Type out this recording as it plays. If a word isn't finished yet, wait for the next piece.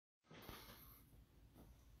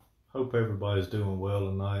Hope everybody's doing well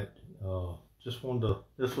tonight. Just wanted to,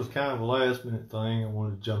 this was kind of a last minute thing. I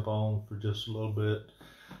wanted to jump on for just a little bit.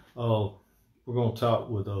 Uh, we're going to talk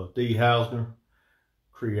with D. Hausner,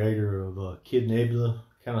 creator of Kid Nebula,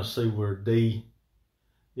 kind of see where D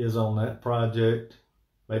is on that project,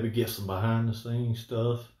 maybe get some behind the scenes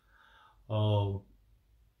stuff. Uh,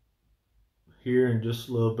 Here in just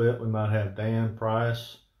a little bit, we might have Dan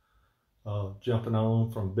Price jumping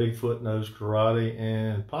on from Bigfoot Knows Karate,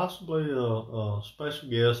 and possibly a special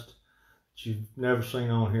guest that you've never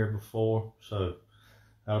seen on here before. So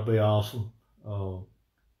that'll be awesome.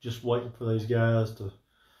 Just waiting for these guys to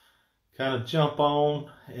kind of jump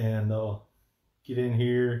on and get in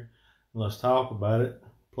here and let's talk about it.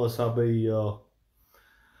 Plus, I'll be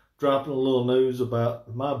dropping a little news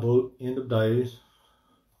about my book, End of Days.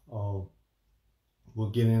 We'll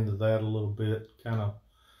get into that a little bit, kind of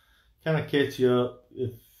catch you up.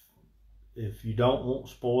 If you don't want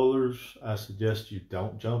spoilers, I suggest you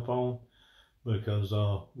don't jump on, because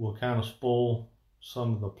we'll kind of spoil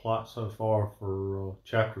some of the plot so far for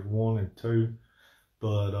chapters 1 and 2.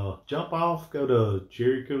 But jump off, go to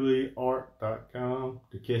jerichoart.com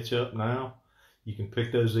to catch up now. You can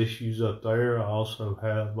pick those issues up there. I also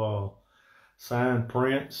have signed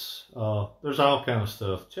prints. There's all kind of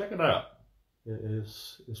stuff. Check it out.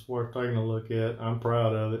 It's worth taking a look at. I'm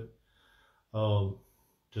proud of it.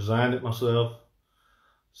 Designed it myself.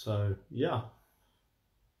 So yeah,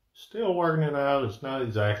 still working it out. It's not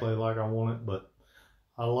exactly like I want it, but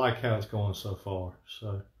I like how it's going so far.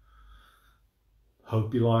 So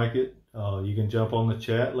hope you like it. You can jump on the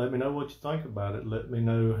chat. Let me know what you think about it. Let me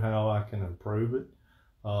know how I can improve it.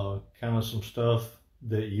 Kind of some stuff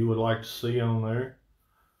that you would like to see on there.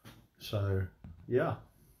 So yeah.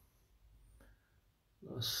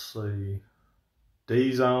 Let's see.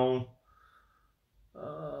 D's on.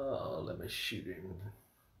 Let me shoot him.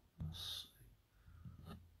 Let's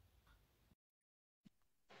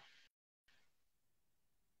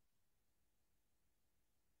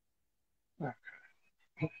see. Okay.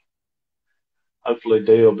 Hopefully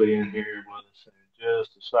D will be in here with us in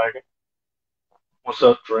just a second. What's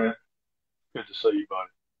up, Trent? Good to see you,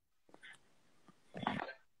 buddy.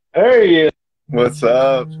 There he is. What's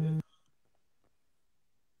up?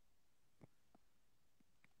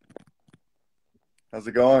 How's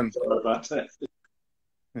it going? Sorry about that.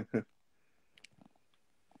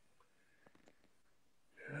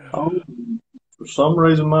 Oh, for some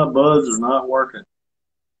reason my buds are not working.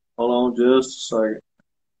 Hold on just a second.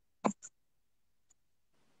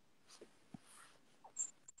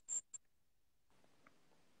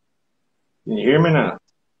 Can you hear me now?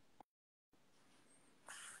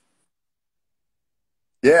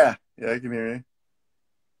 Yeah, I can hear you.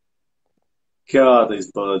 God,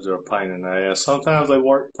 these buds are a pain in the ass. Sometimes they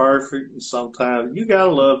work perfect, and sometimes you gotta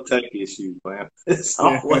love tech issues, man. It's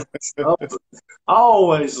always something.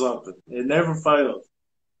 Always something. It never fails.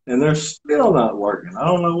 And they're still not working. I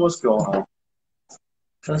don't know what's going on.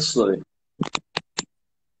 Let's see.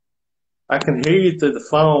 I can hear you through the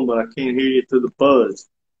phone, but I can't hear you through the buds.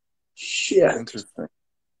 Shit. Interesting.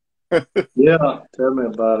 Yeah, tell me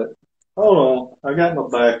about it. Hold on. I got my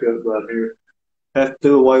backup right here. Have to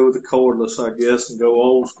do away with the cordless, I guess, and go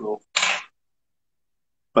old school.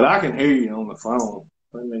 But I can hear you on the phone.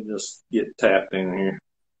 Let me just get tapped in here.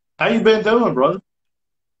 How you been doing, brother?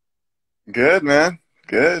 Good, man.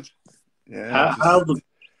 Good. Yeah. How's the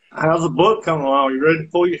book coming along? You ready to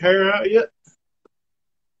pull your hair out yet?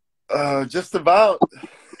 Just about.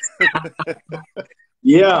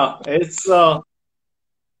 Yeah, it's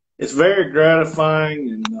very gratifying,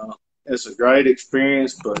 and it's a great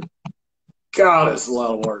experience, but God, it's a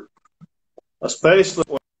lot of work, especially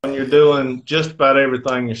when you're doing just about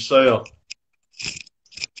everything yourself.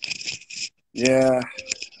 Yeah.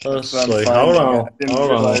 Let's see. Hold on.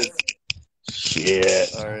 Hold on.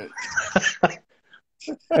 Shit. All right.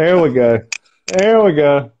 There we go. There we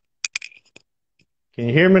go. Can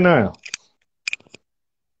you hear me now?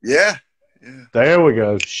 Yeah. There we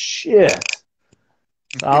go. Shit.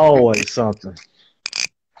 It's always something.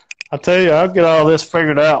 I tell you, I'll get all this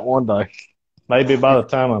figured out one day. Maybe by the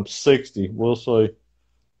time I'm 60. We'll see.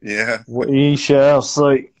 Yeah. We shall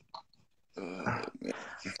see.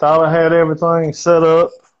 Thought I had everything set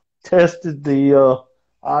up. Tested the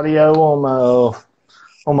audio on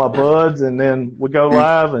my buds, and then we go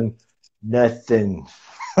live and nothing.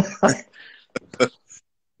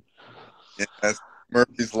 Yeah, that's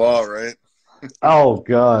Murphy's Law, right? Oh,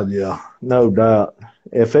 God, yeah. No doubt.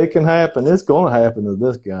 If it can happen, it's going to happen to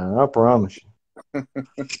this guy. I promise you.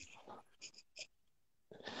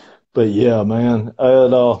 But, yeah, man. I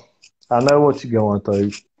know what you're going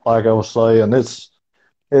through. Like I was saying, it's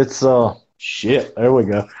It's shit. There we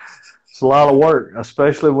go. It's a lot of work,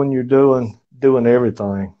 especially when you're doing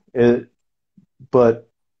everything. But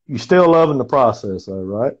you still loving the process, though,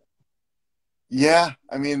 right? Yeah,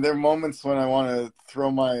 I mean, there are moments when I want to throw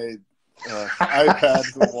my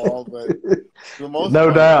iPad to the wall, but for the most No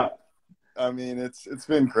part, doubt. I mean, it's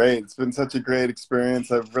been great. It's been such a great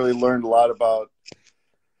experience. I've really learned a lot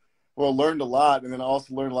learned a lot, and then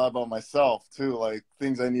also learned a lot about myself too, like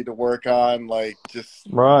things I need to work on, like just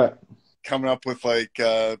Right. coming up with like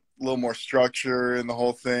a little more structure in the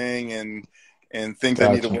whole thing, and things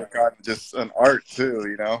I need to Gotcha. work on, just an art too,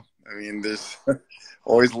 you know? I mean, there's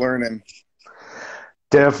always learning.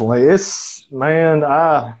 Definitely. Man,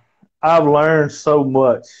 I've learned so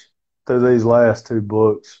much through these last two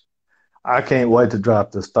books. I can't wait to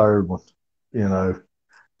drop this third one. You know,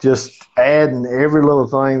 just adding every little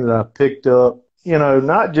thing that I picked up,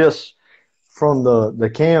 not just from the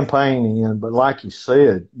campaign end, but like you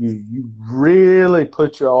said, you really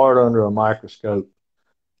put your art under a microscope,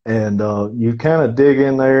 and you kind of dig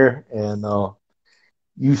in there, and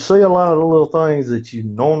you see a lot of the little things that you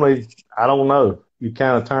normally, I don't know, you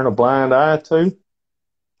kind of turn a blind eye to.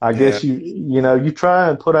 I Yeah, guess you try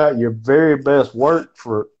and put out your very best work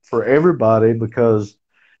for everybody, because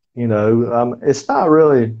it's not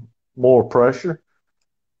really more pressure.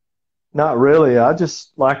 Not really. I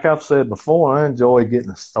just, like I've said before, I enjoy getting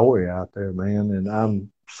the story out there, man. And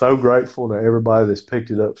I'm so grateful to everybody that's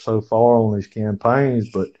picked it up so far on these campaigns.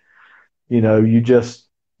 But, you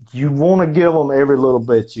want to give them every little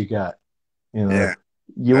bit you got. You know, yeah,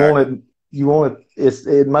 you want exactly. it,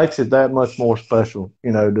 it makes it that much more special,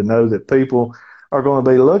 to know that people are going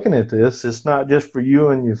to be looking at this. It's not just for you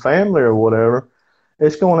and your family or whatever.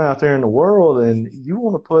 It's going out there in the world, and you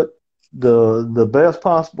want to put the best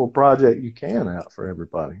possible project you can out for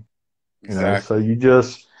everybody. So Exactly.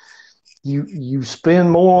 you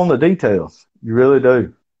spend more on the details. You really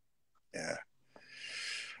do. Yeah.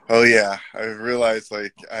 Oh yeah, I realized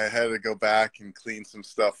like I had to go back and clean some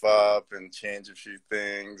stuff up and change a few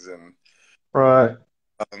things, and Right.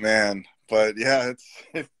 oh man, but yeah, it's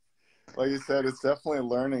like you said, it's definitely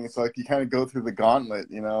learning. It's like you kind of go through the gauntlet,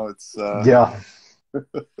 you know. It's Yeah.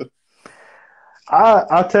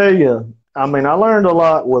 I tell you, I mean, I learned a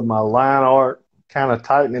lot with my line art, kind of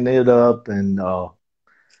tightening it up, and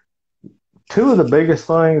two of the biggest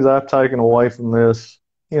things I've taken away from this,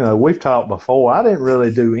 we've talked before. I didn't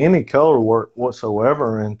really do any color work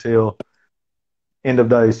whatsoever until End of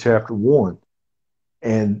Days Chapter 1.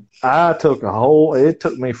 And it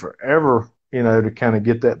took me forever, to kind of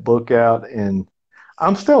get that book out. And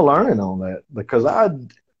I'm still learning on that, because I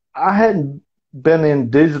hadn't been in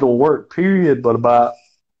digital work, period, but about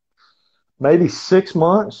maybe 6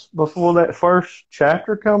 months before that first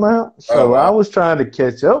chapter come out. oh So I wow, was trying to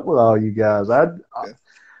catch up with all you guys. yeah,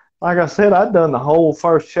 Like I said, I'd done the whole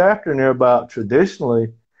first chapter in there about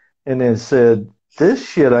traditionally, and then said, this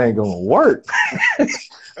shit ain't going to work.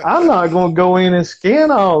 I'm not going to go in and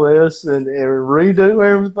scan all this and redo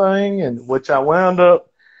everything, and which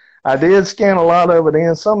I did scan a lot of it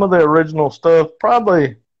in. Some of the original stuff,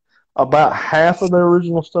 probably about half of the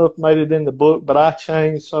original stuff made it in the book, but I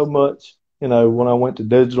changed so much, when I went to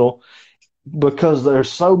digital, because there's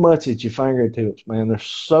so much at your fingertips, man. There's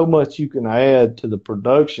so much you can add to the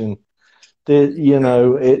production that, yeah,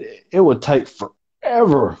 it would take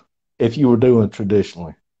forever if you were doing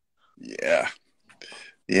traditionally. yeah,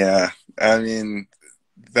 yeah. I mean,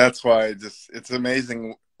 that's why it's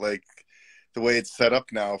amazing, like the way it's set up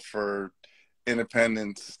now for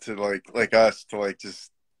independents to like us to like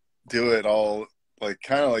just do it all like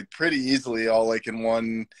kind of like pretty easily, all like in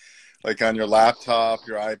one, like on your laptop,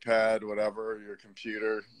 your iPad, whatever, your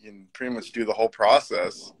computer. You can pretty much do the whole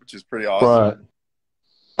process, which is pretty awesome.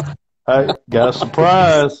 Right. Hey, got a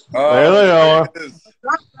surprise. There Oh, they there are. he is.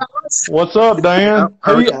 What's up, Dan?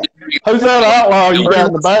 Who's that outlaw you got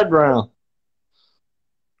in the background?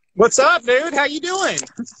 What's up, dude? How you doing?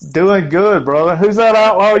 Doing good, brother. Who's that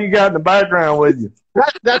outlaw you got in the background with you?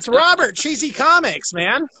 That's Robert, Cheesy Comics,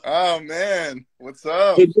 man. Oh man, what's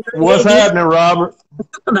up? What's happening, Robert?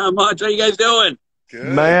 Not much. How you guys doing? Good.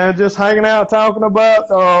 Man, just hanging out talking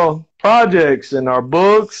about projects and our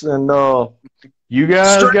books, and you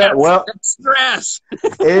guys got, well, Stress.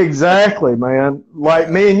 exactly, man. Like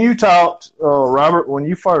Yeah. me and you talked, Robert, when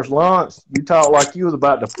you first launched, you talked like you was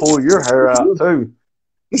about to pull your hair out too.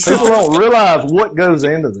 People don't realize what goes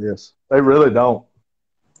into this. They really don't.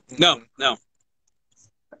 No, no.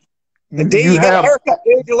 You, D, you you got a have haircut,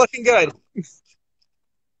 dude. You're looking good.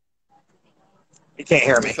 You can't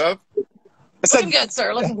hear me. What's up? I said, Looking good,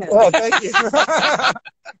 sir. Looking good. oh, thank you.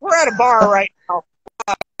 We're at a bar right now.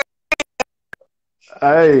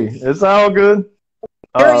 Hey, it's all good.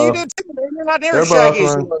 Gary, you did too, man. You're not near They're as shaggy both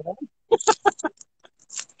as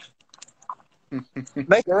you were,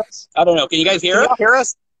 man. I don't know. Can you guys hear Can it? y'all hear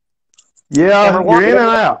us? Yeah, Number one, you're in and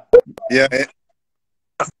out. Yeah.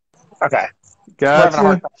 Okay.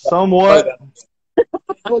 Gotcha. Somewhat.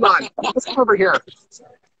 Hold on. Let's come over here.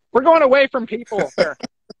 We're going away from people here.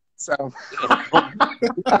 So.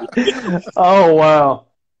 Oh, wow.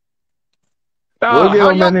 We'll get how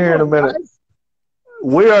them y'all in here in a doing, minute. guys?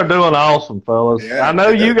 We are doing awesome, fellas. Yeah, I know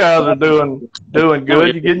you guys are doing good.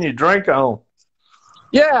 You're getting your drink on.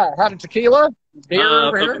 Yeah, having tequila. Beer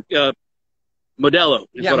over here. Modelo.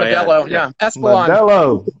 Is Yeah, what Modelo. Yeah, Espolon.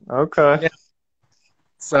 Modelo. Okay. Yeah.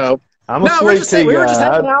 So. I'm a we're sweet just tea we were guy. just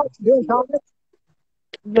hanging out, doing comics.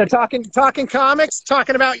 Yeah, talking comics,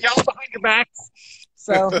 talking about y'all behind your backs.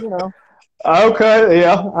 So, you know. Okay,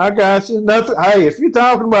 yeah, I got you. Nothing. Hey, if you're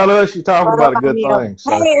talking about us, you're talking about a good thing.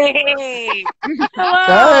 So. Hey, hello.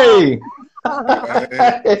 Hey.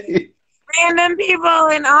 Hey. Random people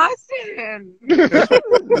in Austin.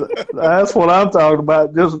 That's what I'm talking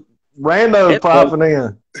about. Just randos popping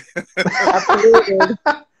in. Absolutely.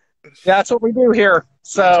 Yeah, that's what we do here.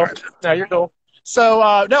 So, no, you're cool.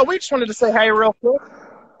 So, no, we just wanted to say hey real quick.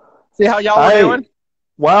 See how y'all are doing.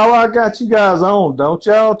 While I got you guys on, don't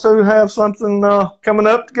y'all two have something coming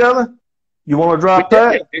up together? You want to drop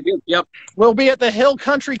that? Yep. We'll be at the Hill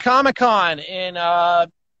Country Comic Con in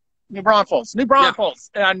New Braunfels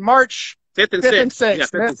on March 5th and 6th. Yeah,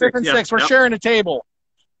 5th and 6th. We're sharing a table.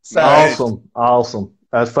 So, Awesome.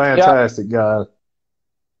 That's fantastic, guys.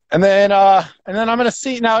 And then I'm gonna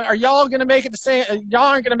see now. Are y'all gonna make it to y'all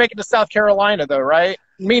aren't gonna make it to South Carolina though, right?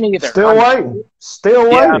 Me neither. Still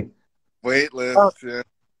waiting. Wait list. Yeah.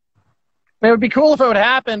 It would be cool if it would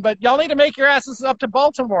happen, but y'all need to make your asses up to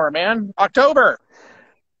Baltimore, man. October.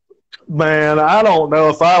 Man, I don't know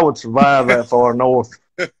if I would survive that far north.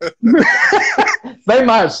 They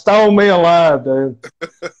might stone me alive, dude.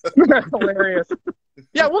 That's hilarious.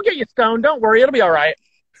 Yeah, we'll get you stoned. Don't worry, it'll be all right.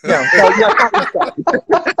 Yeah,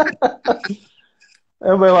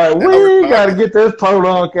 They'll be like, we got to get this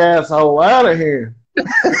podunk asshole out of here.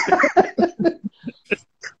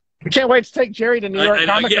 We can't wait to take Jerry to New York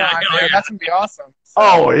Comic Con. Yeah. That's gonna be awesome.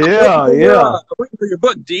 Oh yeah. I'm waiting for your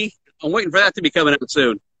book, D. I'm waiting for that to be coming out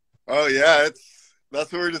soon. Oh yeah,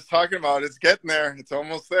 that's what we were just talking about. It's getting there. It's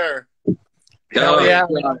almost there. Hell yeah.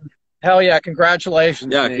 Hell yeah!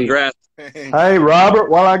 Congratulations. Yeah, congrats. Hey,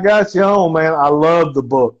 Robert, while I got you on, man, I love the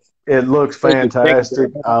book. It looks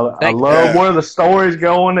fantastic. I love where the story's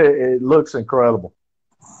going. It looks incredible.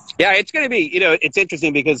 Yeah, it's going to be, it's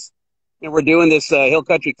interesting because we're doing this Hill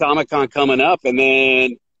Country Comic Con coming up, and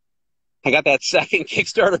then I got that second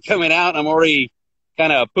Kickstarter coming out. I'm already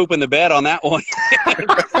kind of pooping the bed on that one.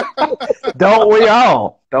 Don't we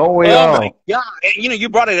all? Don't we all? Yeah, you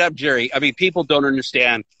brought it up, Jerry. I mean, people don't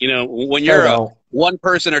understand. When you're a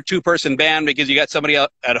one-person or two-person band because you got somebody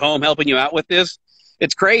at home helping you out with this,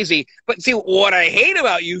 it's crazy. But see, what I hate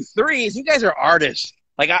about you three is you guys are artists.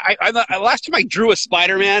 Like, I last time I drew a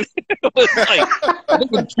Spider-Man, it was like, I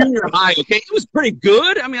think in junior high, okay? It was pretty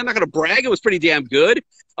good. I mean, I'm not going to brag. It was pretty damn good.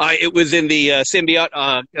 It was in the symbiote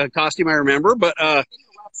costume, I remember. But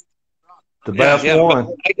the best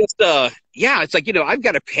one. I just, it's like, I've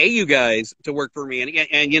got to pay you guys to work for me.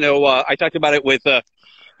 And I talked about it with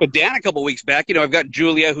Dan a couple weeks back. I've got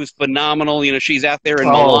Julia, who's phenomenal. She's out there in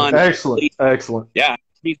Milan. Excellent. Yeah.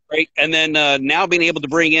 He's great. And then now being able to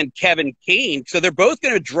bring in Kevin Kane. So they're both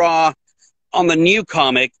going to draw on the new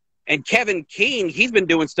comic. And Kevin Kane, he's been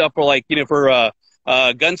doing stuff for for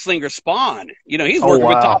Gunslinger Spawn. He's working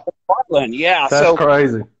with Top of Portland. Yeah. That's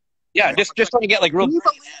crazy. Yeah. Just trying to get real. Can you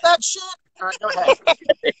believe that shit? All right, go ahead.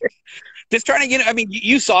 Just trying to get,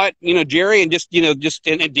 you saw it, Jerry, and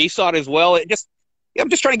and D saw it as well. I'm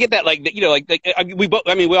just trying to get that,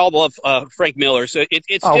 we all love Frank Miller. So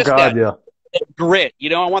it's grit.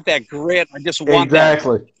 I want that grit. I just want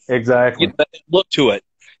exactly that look to it.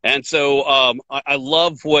 And so I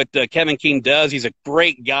love what Kevin King does. He's a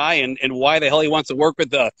great guy, and why the hell he wants to work with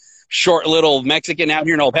the short little Mexican out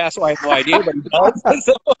here in El Paso, I have no idea, but he does.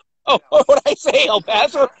 So, what did I say, El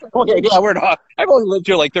Paso? Okay, yeah, we're not. I've only lived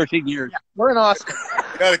here like 13 years. Yeah, we're in Austin.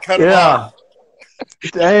 You gotta cut him off.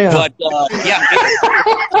 Damn. But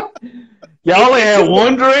you only had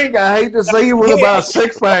one drink? I hate to see you with about a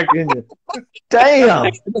six-pack in you.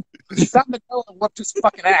 Damn. Something to tell him whooped his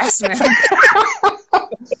fucking ass, man.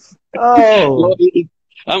 Oh.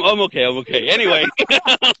 I'm okay. Anyway.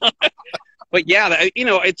 But yeah,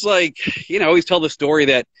 it's like, I always tell the story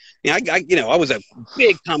that, I was a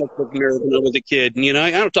big comic book nerd when I was a kid. And,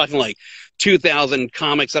 I'm talking like 2,000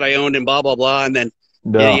 comics that I owned and blah, blah, blah. And then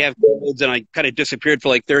Yeah, you have kids, and I kind of disappeared for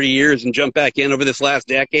like 30 years and jumped back in over this last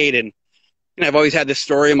decade. And I've always had this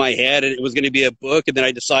story in my head, and it was going to be a book. And then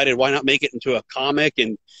I decided, why not make it into a comic?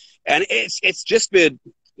 And it's just been,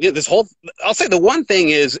 this whole, I'll say the one thing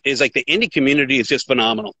is like the indie community is just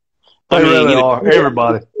phenomenal. They really are.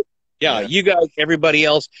 Everybody. Yeah, you guys, everybody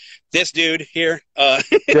else, this dude here.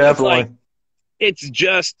 Definitely. It's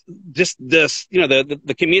just this,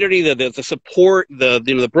 the community, the support,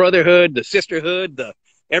 the brotherhood, the sisterhood, the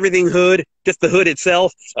everything hood, just the hood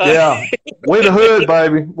itself. Yeah, we the hood,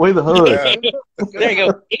 baby. We the hood. Yeah. There you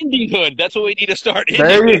go, indie hood. That's what we need to start.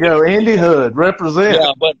 There you go, indie hood. Represent.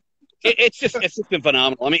 Yeah, but it's just been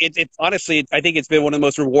phenomenal. I mean, it's honestly, I think it's been one of the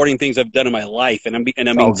most rewarding things I've done in my life, and I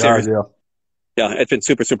mean, seriously, yeah, it's been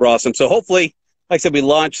super, super awesome. So hopefully, like I said, we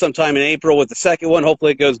launch sometime in April with the second one.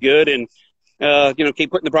 Hopefully, it goes good, and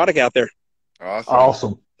keep putting the product out there.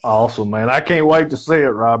 Awesome, man! I can't wait to see it,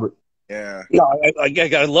 Robert. Yeah. No,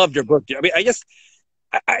 I loved your book. I mean,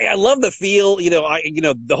 I love the feel.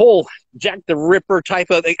 The whole Jack the Ripper type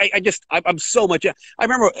of. I'm so much. I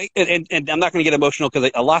remember, and I'm not going to get emotional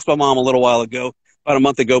because I lost my mom a little while ago, about a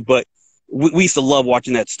month ago. But we used to love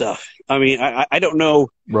watching that stuff. I mean, I don't know.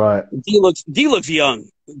 Right. D looks young.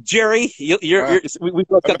 Jerry, we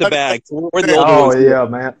both got the bag. We're the older ones. Yeah,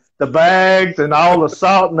 man. The bags and all the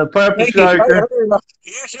salt and the pepper shaker.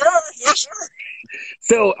 Yes, sir.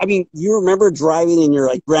 So, I mean, you remember driving in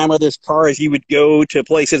your grandmother's car as you would go to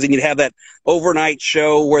places and you'd have that overnight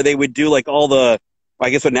show where they would do all the, I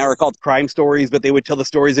guess what now are called crime stories, but they would tell the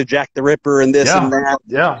stories of Jack the Ripper and this and that.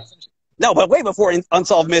 Yeah. No, but way before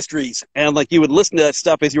Unsolved Mysteries. And you would listen to that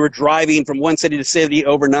stuff as you were driving from one city to city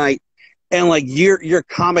overnight. And your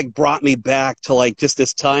comic brought me back to just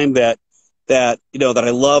this time that I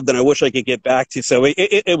loved and I wish I could get back to. So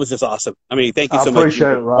it was just awesome. I mean, thank you so much. I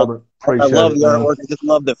appreciate it, Robert. I love the artwork. I just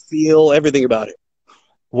love the feel, everything about it.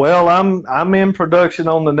 Well, I'm in production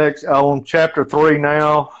on chapter 3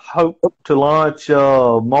 now. Hope to launch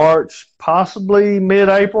March, possibly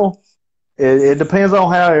mid-April. It depends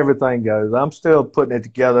on how everything goes. I'm still putting it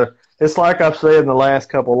together. It's like I've said in the last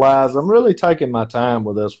couple of lives, I'm really taking my time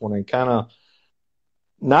with this one and kind of,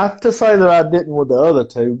 not to say that I didn't with the other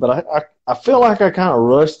two, but I feel like I kind of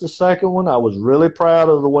rushed the second one. I was really proud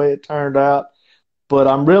of the way it turned out, but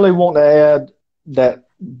I'm really wanting to add that,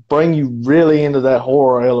 bring you really into that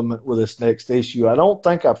horror element with this next issue. I don't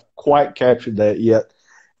think I've quite captured that yet,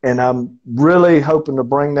 and I'm really hoping to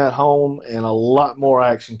bring that home and a lot more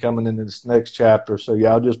action coming into this next chapter, so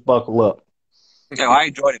y'all just buckle up. Yeah, I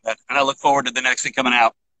enjoyed it, man, and I look forward to the next thing coming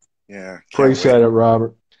out. Yeah. Appreciate it,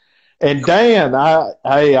 Robert. And Dan,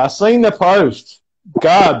 I seen the post.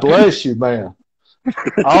 God bless you, man.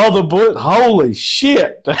 All the holy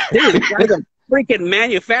shit. Dude, there's a freaking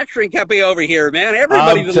manufacturing company over here, man.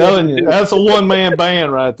 Everybody's I'm telling you, that's a one-man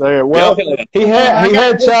band right there. Well, he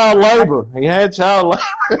had child labor. He had child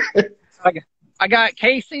labor. I got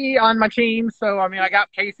Casey on my team, so I mean, I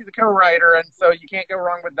got Casey the co-writer, and so you can't go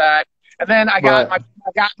wrong with that. And then I got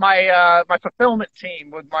my fulfillment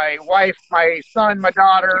team with my wife, my son, my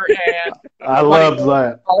daughter, and I love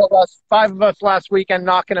that. All of us, 5 of us last weekend,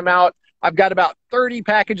 knocking them out. I've got about 30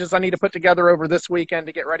 packages I need to put together over this weekend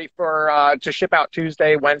to get ready for to ship out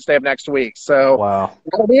Tuesday, Wednesday of next week. So wow,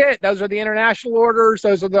 that'll be it. Those are the international orders.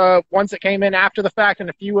 Those are the ones that came in after the fact, and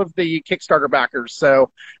a few of the Kickstarter backers.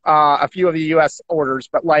 So a few of the U.S. orders,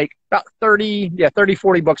 but about 30,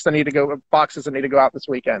 40 boxes that need to go out this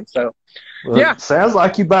weekend. So well, sounds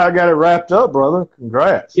like you about got it wrapped up, brother.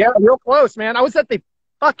 Congrats. Yeah, real close, man. I was at the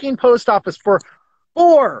fucking post office for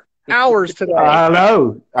 4 hours today. I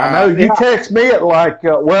know. You text me at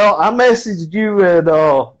I messaged you at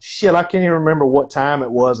I can't even remember what time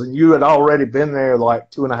it was, and you had already been there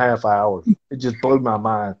 2.5 hours. It just blew my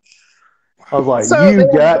mind. I was like, so you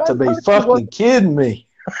got to be fucking kidding me.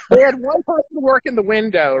 They had one person work in the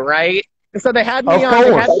window, right? And so they had me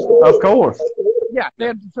Of course. Yeah,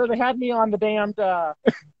 they had me on the damned.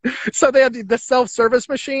 So they had the self-service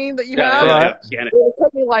machine that you have. Right. It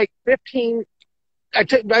took me 15.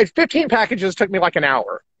 15 packages took me an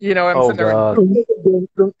hour. I'm sitting there.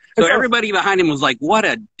 So everybody behind him was like, "What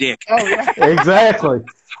a dick!" Oh yeah, exactly.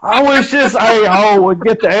 I was just would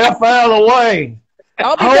get the F out of the way.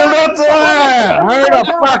 Hold up the line. Hurry the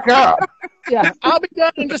fuck up. Yeah, I'll be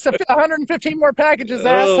done in just 115 more packages,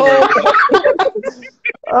 asshole.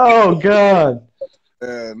 Oh God.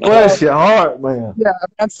 man. Bless your heart, man. Yeah,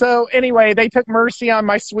 and so anyway, they took mercy on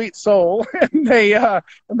my sweet soul, and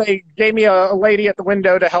they gave me a lady at the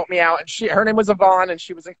window to help me out, and her name was Yvonne, and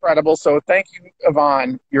she was incredible. So thank you,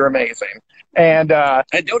 Yvonne. You're amazing. And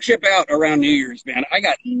don't ship out around New Year's, man. I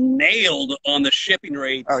got nailed on the shipping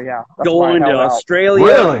rates. Oh yeah, going to Australia.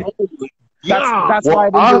 Really? That's why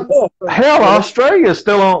I didn't do it. Hell, Australia's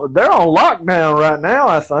still on. They're on lockdown right now,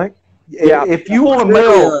 I think. Yeah. If you want to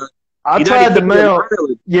mail, I tried to mail.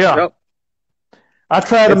 Yeah. Yep. I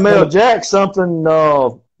tried to mail Jack something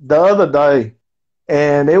the other day,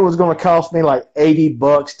 and it was going to cost me like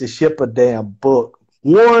 $80 to ship a damn book.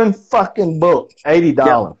 One fucking book, $80.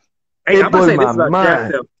 Yeah. Hey, it blew my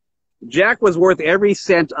mind. Jack was worth every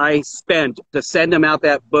cent I spent to send him out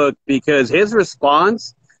that book because his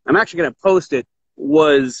response, I'm actually going to post it,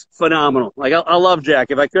 was phenomenal. Like, I love Jack.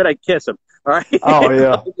 If I could, I'd kiss him. All right. Oh,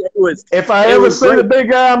 yeah. If I ever see the big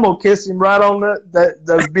guy, I'm going to kiss him right on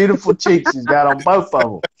those beautiful cheeks he's got on both of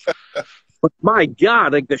them. But my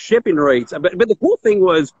God, like the shipping rates. But the cool thing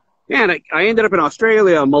was, man, I ended up in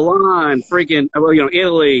Australia, Milan, freaking,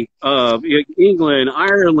 Italy, England,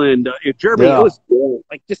 Ireland, Germany. Yeah. It was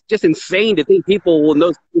like just insane to think people,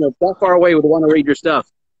 that far away would want to read your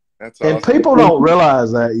stuff. That's awesome. And people don't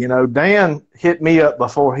realize that, Dan hit me up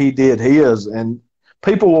before he did his, and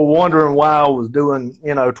people were wondering why I was doing,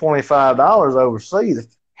 $25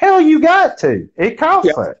 overseas. Hell, you got to. It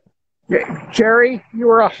costs that. Yeah. Jerry, you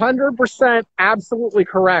are 100% absolutely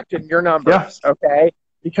correct in your numbers, okay?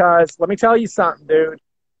 Because let me tell you something, dude.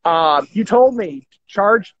 You told me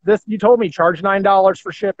charge $9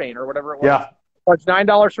 for shipping or whatever it was. Yeah. Charge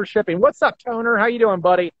 $9 for shipping. What's up, Toner? How you doing,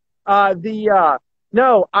 buddy?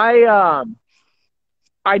 No, I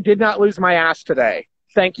did not lose my ass today.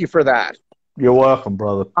 Thank you for that. You're welcome,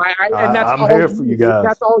 brother. And that's I'm here for you guys.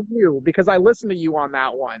 That's all you, because I listened to you on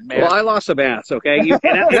that one, man. Well, I lost some ass, okay? And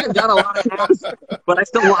I got a lot of ass, but I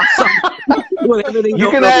still lost some.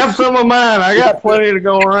 You can have some of mine. I got plenty to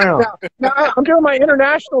go around. Now, I'm doing my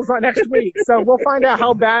internationals next week, so we'll find out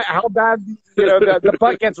how bad the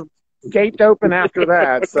butt gets gaped open after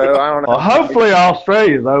that. So I don't know. Well, hopefully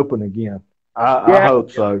Australia's open again. I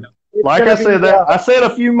hope so. Like I said, I said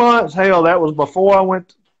a few months. Hell, that was before I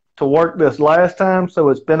went to work this last time, so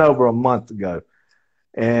it's been over a month ago.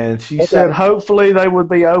 And she said hopefully they would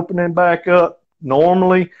be opening back up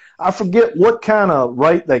normally. I forget what kind of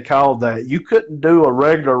rate they called that. You couldn't do a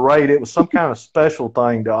regular rate. It was some kind of special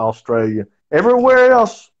thing to Australia. Everywhere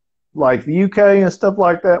else, like the UK and stuff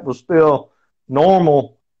like that, was still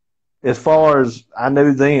normal as far as I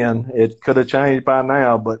knew then. It could have changed by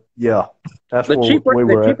now, but yeah, that's where we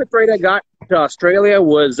were at. The cheapest rate I got to Australia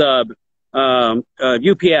was UPS.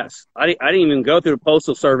 I didn't even go through the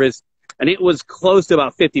postal service, and it was close to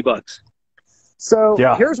about $50. So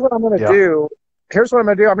here's what I'm going to do. I'm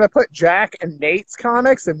going to put Jack and Nate's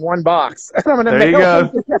comics in one box. And I'm going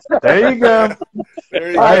to There you go.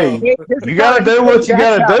 Hey, you got to do what you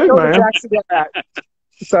got to do, man.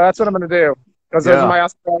 So that's what I'm going to do. Because those are my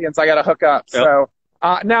Australians I got to hook up. Yep. So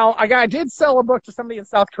now I did sell a book to somebody in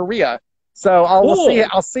South Korea. So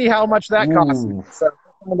I'll see how much that costs me. So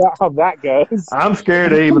find out how that goes. I'm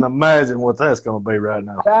scared to even imagine what that's going to be right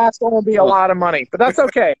now. That's going to be a lot of money, but that's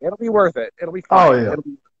okay. It'll be worth it. It'll be fine. Oh yeah.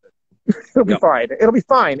 It'll be fine. It'll be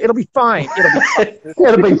fine. It'll be fine.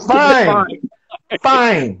 It'll be fine.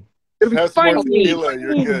 Fine. It'll be fine.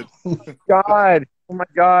 You're good. God. Oh my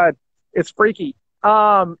God. It's freaky.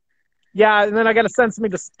 And then I got to send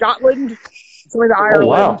somebody to Scotland, somebody to Ireland. Oh,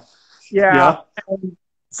 wow. Yeah. And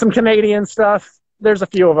some Canadian stuff. There's a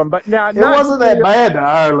few of them, but now it wasn't that bad to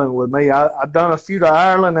Ireland with me. I've done a few to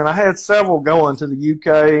Ireland, and I had several going to the UK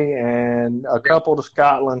and a couple to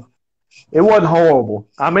Scotland. It wasn't horrible.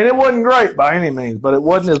 I mean, it wasn't great by any means, but it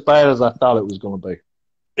wasn't as bad as I thought it was going to be.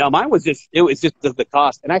 Yeah, mine was just the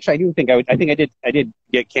cost. And actually, I did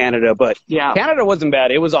get Canada, but Canada wasn't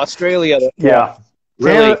bad. It was Australia.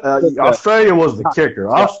 Really, Australia was the kicker.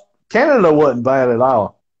 Canada wasn't bad at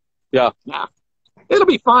all. Yeah. It'll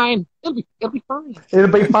be fine. It'll be fine. It'll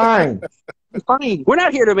be fine. Fine. We're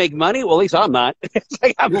not here to make money. Well, at least I'm not. It's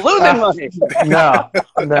like I'm losing money. No.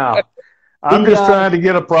 I'm just trying to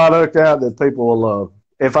get a product out that people will love.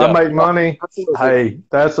 If I make money, hey,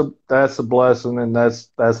 that's a blessing, and that's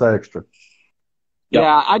extra.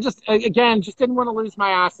 Yeah, I just didn't want to lose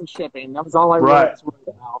my ass in shipping. That was all I really was worried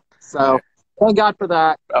about. So thank God for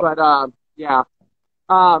that. But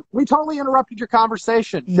we totally interrupted your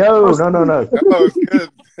conversation. No. That was good.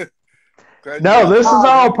 No, this is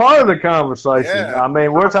all part of the conversation. Yeah. I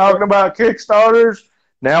mean, we're talking about Kickstarters.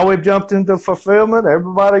 Now we've jumped into fulfillment.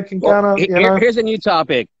 Everybody can kind of, Here's a new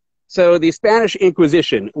topic. So the Spanish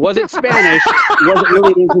Inquisition wasn't Spanish, wasn't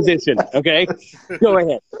really an Inquisition. Okay, go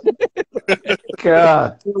ahead.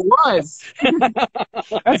 God, it was.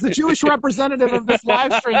 As the Jewish representative of this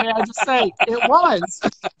live stream, may I just say, it was.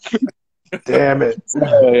 Damn it.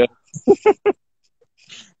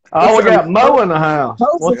 Oh, we got Mo in the house.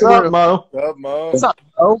 What's up, Mo? What's up, Mo? What's up,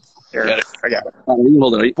 Mo? Here, I got it.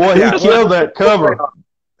 Hold on. Boy, he killed that cover.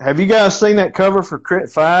 Have you guys seen that cover for Crit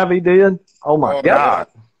 5 he did? Oh, my God.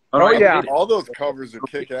 Oh, yeah. All those covers are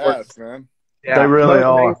kick-ass, man. Yeah, they really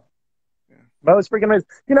are. Mo's freaking amazing.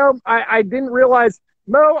 You know, I didn't realize,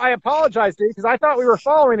 Mo, I apologize to you because I thought we were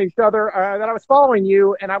following each other, that I was following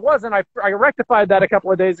you, and I wasn't. I rectified that a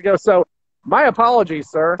couple of days ago, so my apologies,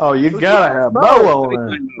 sir. Oh, you got to have Mo on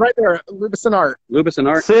there. Right there, Lubis and Art. Lubis and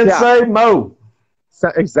Art. Sensei Mo.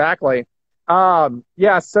 Exactly.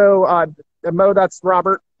 Yeah, so Mo, that's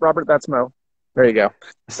Robert. Robert, that's Mo. There you go.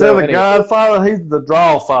 Instead of the Godfather, he's the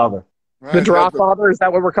Draw Father. Right, The Draw Father, is that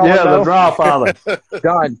what we're calling Yeah, Mo? the Draw Father.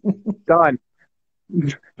 Done.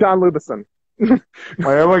 John Lubison.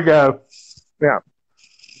 There we go. Yeah.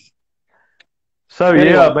 So,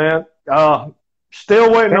 Anyway. yeah, man.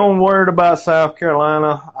 Still waiting on word about South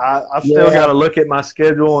Carolina. I've still got to look at my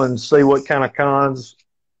schedule and see what kind of cons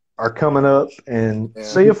are coming up and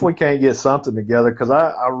see if we can't get something together, because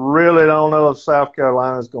I really don't know if South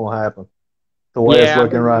Carolina is going to happen the way it's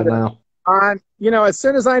looking right now. You know, as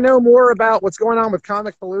soon as I know more about what's going on with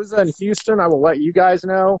Comic Palooza in Houston, I will let you guys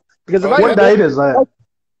know. Because if What date is that?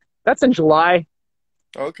 That's in July.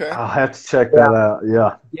 Okay. I'll have to check that out.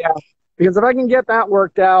 Yeah. Yeah. Because if I can get that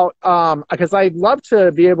worked out, because I'd love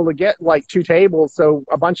to be able to get like 2 tables. So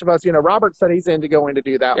a bunch of us, you know, Robert said he's in to go in to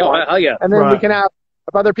do that one. Oh, yeah. And then we can have,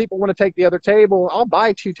 if other people want to take the other table, I'll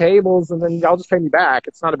buy 2 tables and then y'all just pay me back.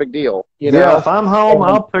 It's not a big deal. You know? Yeah, if I'm home,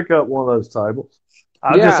 I'll pick up one of those tables.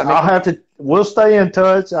 I'll have to, we'll stay in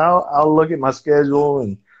touch. I'll look at my schedule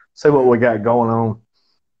and see what we got going on.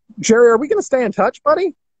 Jerry, are we going to stay in touch,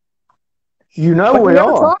 buddy? You know But we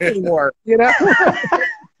never are. talk anymore, you know?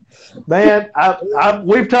 Man,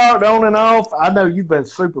 we've talked on and off. I know you've been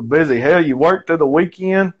super busy. Hell, you worked through the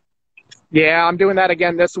weekend. Yeah, I'm doing that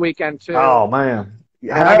again this weekend, too. Oh, man.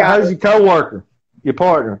 How's your coworker, your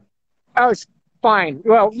partner? Oh, it's fine.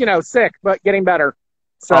 Well, you know, sick, but getting better.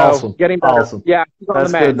 So, Awesome. getting better. Awesome. Yeah, she's on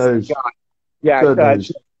That's the good meds. news. God. Yeah, Good news.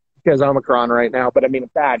 she has Omicron right now, but I mean, a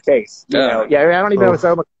bad case. You know? Yeah, I don't even know if it's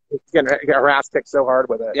Omicron. It's getting her ass kicked so hard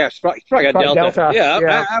with it. Yeah, she's probably got Delta.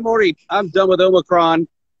 Yeah, I'm done with Omicron.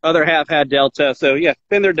 Other half had Delta, so yeah,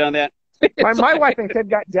 been there, done that. My wife and kid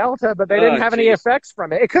got Delta, but they didn't have any effects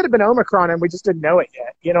from it. It could have been Omicron, and we just didn't know it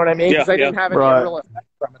yet. You know what I mean? Because they didn't have any real effects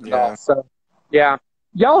from it at all. So, yeah.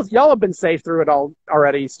 Y'all have been safe through it all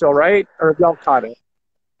already still, right? Or y'all caught it?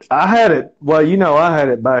 I had it, well, you know, I had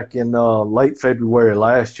it back in late February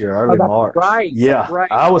last year, early March. Right. Yeah.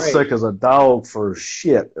 Right, I was sick as a dog for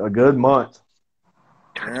a good month.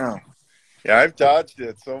 Yeah. Yeah, I've dodged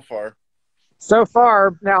it so far. So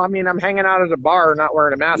far, now, I mean, I'm hanging out at a bar not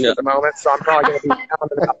wearing a mask at the moment, so I'm probably going to be down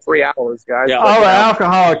in about 3 hours, guys. Yeah. Oh, the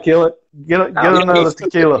alcohol kill it. Get another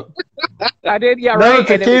tequila. I did, yeah, Another right.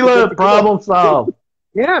 tequila, problem solved.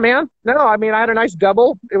 Yeah, man. No, I mean, I had a nice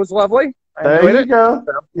double. It was lovely. There you go.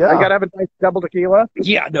 Yeah. I got to have a nice double tequila.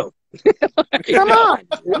 Yeah, no. Come on.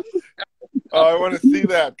 Dude. Oh, I want to see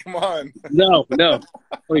that. Come on. No. Let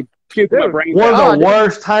me puke my brain. One of the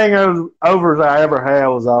worst hangovers I ever had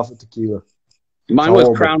was off of tequila. Mine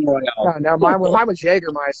was Crown Royale. No, mine was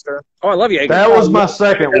Jägermeister. Oh, I love Jaeger. That was my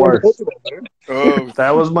second worst. Oh,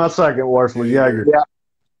 That was my second worst was Jaeger. Yeah.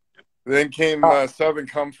 then came Southern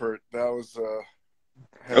Comfort. That was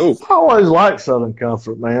I always liked Southern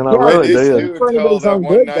Comfort, man. I Yeah, really I did. did too, until that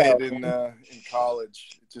one night in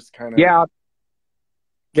college. It just kind of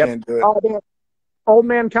can't do it. Oh, man. Old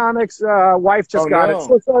Man Comics wife just got it. no.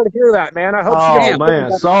 So sorry to hear that, man. I hope she Oh, gets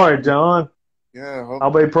man. Sorry, John. Yeah,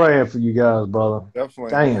 I'll be praying for you guys, brother.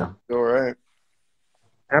 definitely. Damn. All right.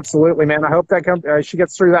 Absolutely, man. I hope that she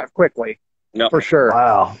gets through that quickly. No. For sure.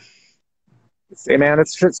 Wow. See, man,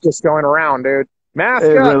 it's just going around, dude. Mask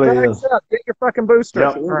It up, really mask is. up, get your fucking booster.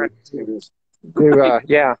 Yep. All right.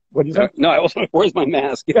 Yeah. What'd you say? No, I wasn't. Where's my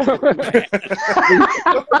mask? Come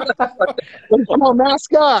on,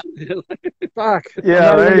 mask up. Fuck.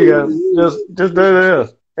 Yeah, there you go. Just do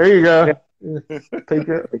this. There you go. Peek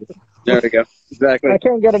it. There we go. Exactly. I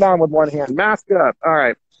can't get it on with one hand. Mask up. All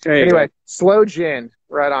right. Anyway, Slow Gin.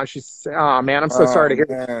 Right on. She's. Oh man, I'm so sorry to hear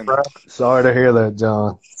that, bro. Sorry to hear that,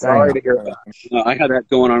 John. Sorry to hear that. I had that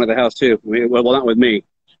going on at the house too. Well, not with me.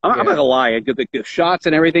 I'm not gonna lie. The shots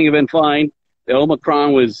and everything have been fine. The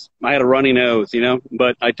Omicron I had a runny nose,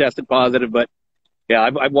 but I tested positive. But yeah,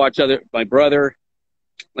 I've watched my brother,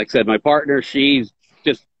 like I said, my partner, she's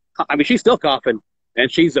just, I mean, she's still coughing,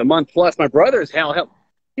 and she's a month plus. My brother's hell,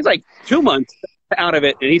 he's like 2 months out of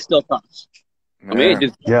it, and he still coughs. I mean, it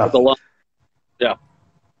just it's a lot. Yeah.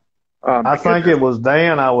 I think it was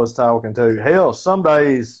Dan I was talking to. Hell, some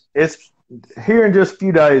days it's here in just a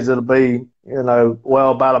few days. It'll be, you know,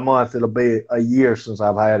 well, about a month. It'll be a year since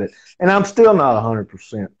I've had it, and I'm still not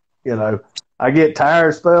 100%. You know, I get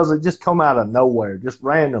tired spells that just come out of nowhere, just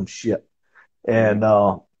random shit, and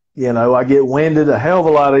you know, I get winded a hell of a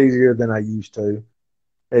lot easier than I used to.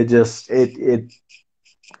 It just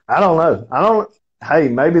I don't know. Hey,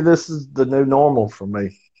 maybe this is the new normal for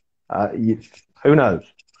me. Who knows?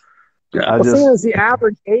 Yeah. The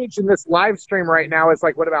average age in this live stream right now is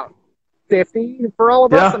like, what, about 50 for all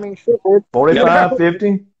of us? I mean, shit, 45,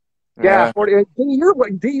 50. Yeah, 40.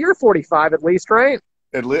 You're 45 at least, right?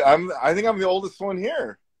 At least I think I'm the oldest one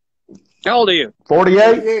here. How old are you?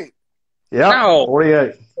 48. Yeah, no.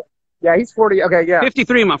 48. Yeah, he's 40. Okay, yeah.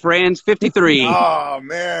 53, my friends. 53. Oh,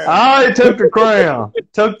 man. I took the crown.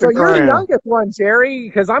 So you're the youngest one, Jerry,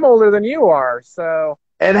 because I'm older than you are. So.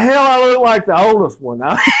 And hell, I look like the oldest one.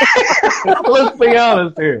 Let's be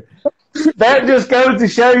honest here. That just goes to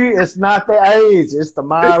show you it's not the age, it's the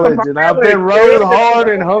mileage. And I've been rode hard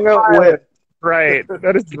and hung up with. Right.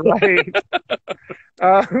 That is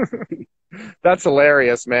right. That's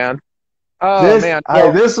hilarious, man. Oh, man.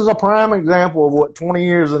 Hey, this is a prime example of what 20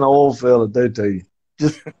 years in the oil field will do to you.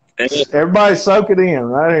 Just everybody soak it in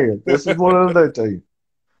right here. This is what it'll do to you.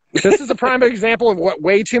 This is a prime example of what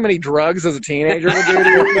way too many drugs as a teenager would do to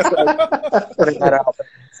you.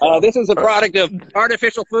 This is a product of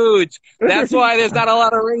artificial foods. That's why there's not a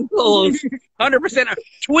lot of wrinkles. 100%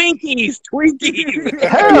 Twinkies.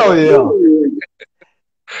 Hell yeah.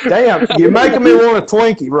 Damn, you're making me want a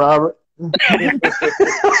Twinkie, Robert.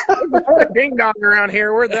 Ding dong around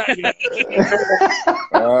here. Where'd that get?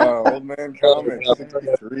 Old man comic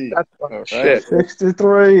 63. That's right. shit.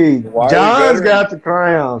 63. John's got the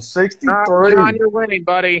crown. 63. John, you're winning,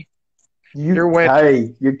 buddy. You're winning.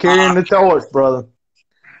 Hey, you're carrying the torch, brother.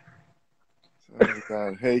 Oh,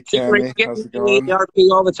 God. Hey, Cammy, how's it going?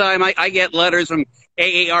 AARP all the time. I get letters from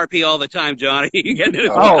AARP all the time, Johnny. You get it as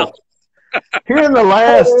well. Here in the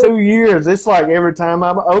last 2 years, it's like every time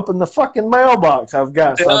I open the fucking mailbox, I've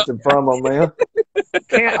got something from them, man.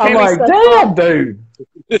 I'm like, damn, dude.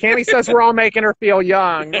 Cammy says we're all making her feel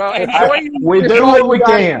young. Well, we do what we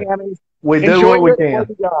can. We do what we can.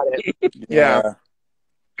 Yeah.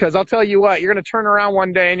 Because I'll tell you what, you're going to turn around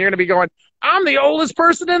one day and you're going to be going, I'm the oldest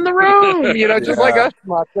person in the room, you know, just like us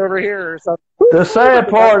over here. So. The sad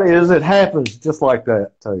part is it happens just like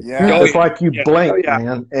that, too. Yeah. It's like you blink,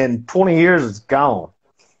 man, and 20 years is gone.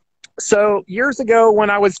 So years ago when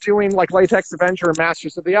I was doing like Latex Avenger and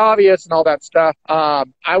Masters of the Obvious and all that stuff,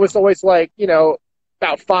 I was always like, you know,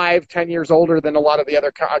 about 5-10 years older than a lot of the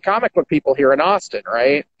other comic book people here in Austin,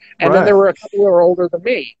 right? And then there were a couple who were older than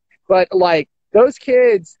me. But like, those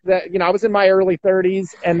kids that, you know, I was in my early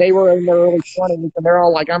 30s and they were in their early 20s and they're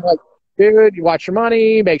all like, I'm like, dude, you watch your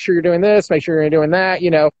money, make sure you're doing this, make sure you're doing that,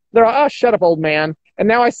 you know. They're like, oh, shut up, old man. And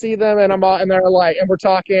now I see them and and they're like, and we're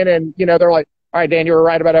talking and, you know, they're like, all right, Dan, you were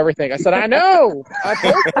right about everything. I said, I know. I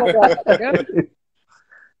told you that.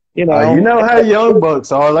 You know how young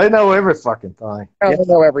bucks are. They know every fucking thing. They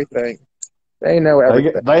know everything. They know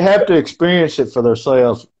everything. They have to experience it for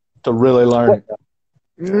themselves to really learn it.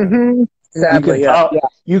 Mm-hmm. Sadly,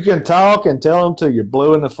 you can talk and tell them till you're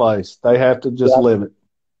blue in the face. They have to just live it.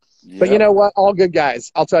 But you know what? All good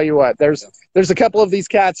guys. I'll tell you what. There's a couple of these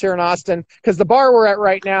cats here in Austin because the bar we're at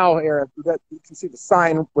right now here, you can see the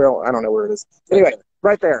sign. Well, I don't know where it is. Anyway,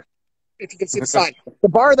 right there. If you can see the sign. The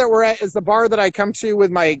bar that we're at is the bar that I come to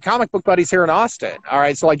with my comic book buddies here in Austin. All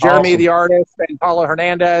right, so like Jeremy the artist and Paulo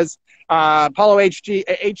Hernandez, Paulo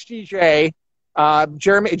HGJ.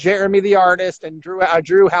 Jeremy the artist and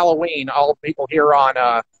Drew Halloween, all people here on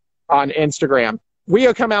Instagram. We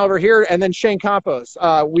come over here, and then Shane Campos.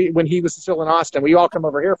 When he was still in Austin, we all come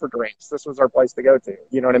over here for drinks. This was our place to go to.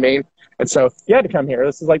 You know what I mean? And so you had to come here.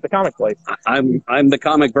 This is like the comic place. I'm the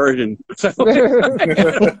comic version. So.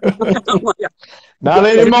 Not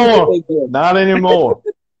anymore. Not anymore.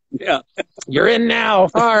 Yeah, you're in now.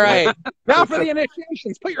 All right, now for the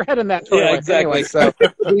initiations. Put your head in that toilet. Yeah, exactly.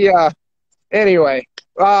 Anyway, so Anyway,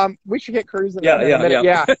 we should get cruising.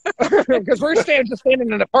 Yeah. Because we're just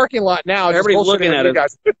standing in a parking lot now. Everybody's looking at us.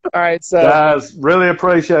 Guys. All right, so guys, really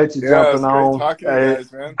appreciate you jumping on. Talking to you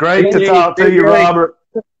guys, man. Great to talk to you, Robert.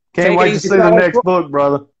 Can't wait to see the next book,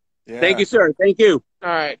 brother. Yeah. Thank you, sir. Thank you. All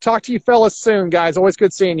right, talk to you fellas soon, guys. Always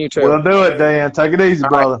good seeing you too. We'll do it, Dan. Take it easy,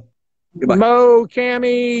 brother. Right. Mo,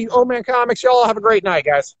 Cammy, Old Man Comics, y'all have a great night,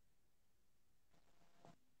 guys.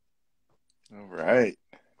 Right.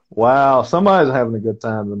 Wow, somebody's having a good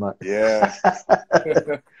time tonight. Yeah.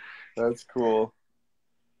 That's cool.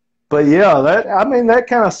 But yeah, that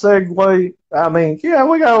kind of segue. I mean, yeah,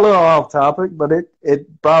 we got a little off topic, but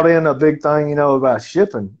it brought in a big thing, you know, about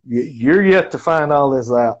shipping. You're yet to find all this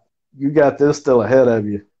out. You got this still ahead of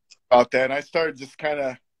you. About that, and I started just kind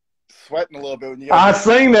of sweating a little bit when you I guys.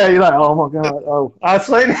 seen that. You're like, oh my god. Oh, I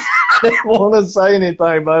seen. I didn't want to say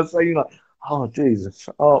anything, but I seen you like, oh Jesus.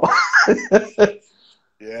 Oh.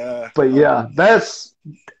 Yeah. But yeah,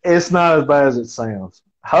 it's not as bad as it sounds.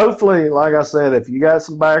 Hopefully, like I said, if you got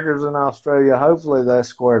some backers in Australia, hopefully that's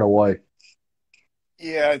squared away.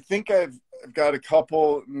 Yeah, I think I've got a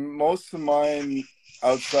couple. Most of mine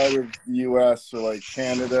outside of the U.S. are like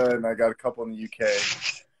Canada, and I got a couple in the U.K.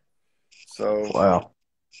 So Wow.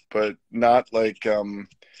 But not like and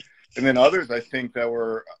then others I think that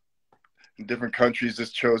were in different countries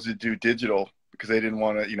just chose to do digital because they didn't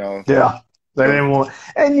want to, you know. Yeah, they didn't want,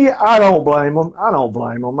 and yeah, I don't blame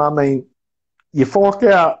them. I mean, you fork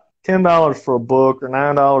out $10 for a book or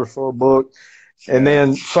 $9 for a book, and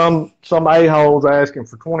then some a-holes asking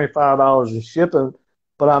for $25 in shipping.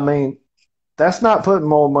 But I mean, that's not putting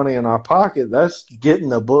more money in our pocket. That's getting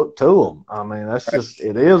the book to them. I mean, that's just,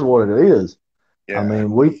 it is what it is. Yeah. I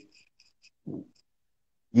mean,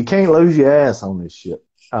 you can't lose your ass on this shit.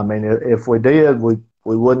 I mean, if we did, we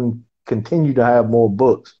wouldn't continue to have more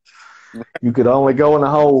books. You could only go in the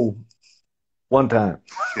hole one time.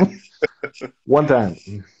 One time.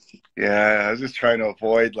 Yeah, I was just trying to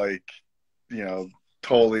avoid, like, you know,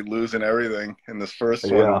 totally losing everything in this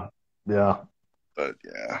first one. Yeah. But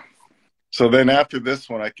yeah. So then after this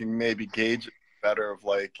one, I can maybe gauge it better of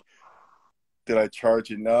like, did I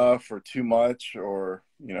charge enough or too much, or,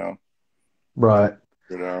 you know. Right.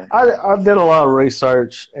 You know. I did a lot of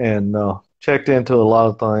research and checked into a lot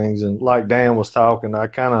of things. And like Dan was talking, I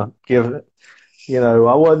kind of give it, you know,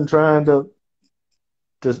 I wasn't trying to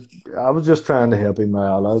I was just trying to help him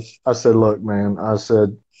out. I said, look, man, I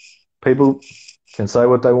said, people can say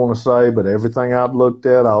what they want to say, but everything I've looked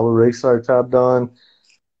at, all the research I've done,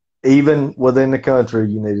 even within the country,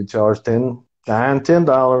 you need to charge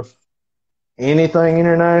 $10. Anything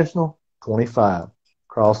international, $25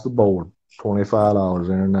 across the board, $25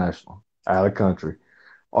 international, out of country,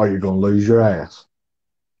 or you're going to lose your ass.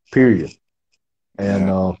 Period.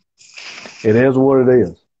 And it is what it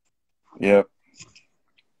is. Yep.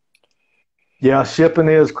 Yeah, shipping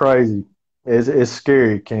is crazy. It's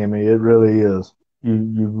scary, Cammy. It really is.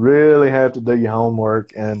 You really have to do your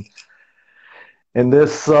homework, and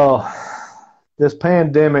this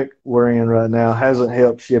pandemic we're in right now hasn't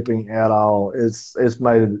helped shipping at all. It's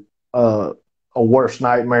made it a worse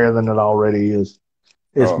nightmare than it already is.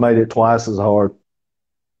 It's made it twice as hard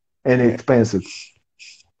and expensive.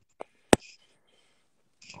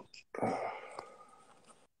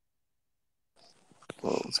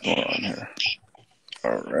 What's going on here?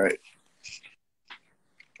 All right.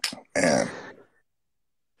 And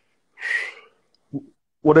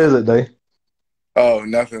what is it, Dave? Oh,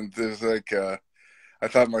 nothing. There's like I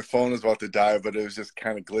thought my phone was about to die, but it was just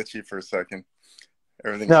kind of glitchy for a second.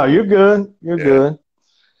 Everything. No, you're good. You're good.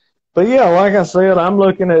 But yeah, like I said, I'm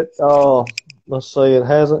looking at let's see, it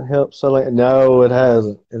hasn't helped selling. No, it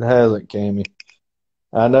hasn't. It hasn't, Cammy.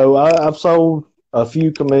 I know I've sold a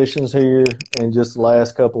few commissions here in just the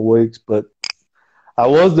last couple of weeks, but I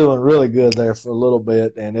was doing really good there for a little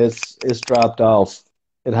bit, and it's dropped off.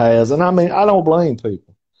 It has, and I mean, I don't blame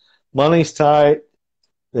people. Money's tight.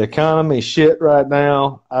 The economy's shit right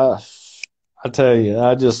now. I tell you,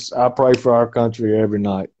 I pray for our country every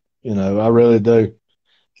night. You know, I really do.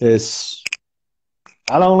 I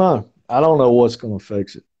don't know. I don't know what's going to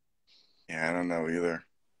fix it. Yeah, I don't know either.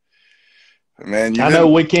 But man, I know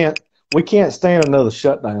we can't stand another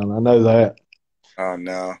shutdown. I know that. Oh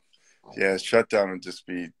no. Yeah, shutdown would just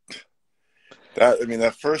be that. I mean,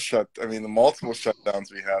 the multiple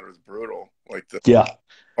shutdowns we had was brutal. Like the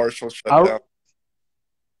partial shutdown.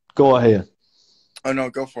 Go ahead. Oh no,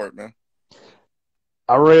 go for it, man.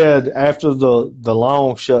 I read after the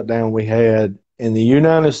long shutdown we had in the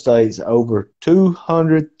United States, over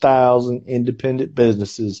 200,000 independent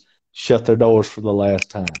businesses shut their doors for the last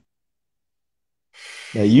time.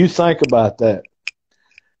 Now you think about that.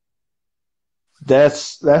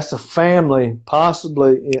 That's a family,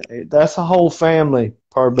 possibly. That's a whole family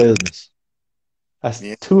per business. That's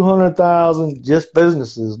 200,000 just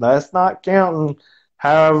businesses. That's not counting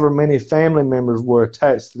however many family members were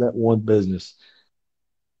attached to that one business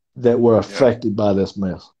that were affected by this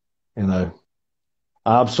mess. You know,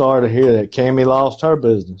 I'm sorry to hear that Cammie lost her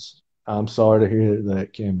business. I'm sorry to hear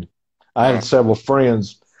that, Cammie. I had several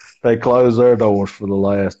friends they closed their doors for the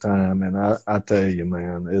last time, and I tell you,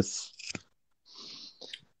 man, I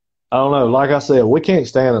don't know. Like I said, we can't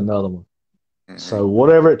stand another one. Mm-hmm. So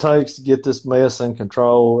whatever it takes to get this mess in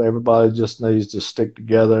control, everybody just needs to stick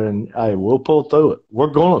together, and hey, we'll pull through it. We're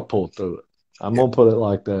gonna pull through it. I'm gonna put it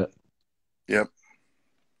like that. Yep.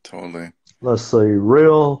 Totally. Let's see.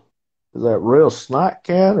 Is that real snot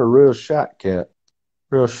cat or real shot cat?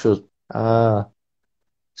 Real shit.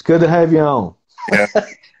 It's good to have you on. Yeah.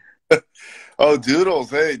 Oh, Doodles.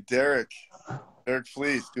 Hey, Derek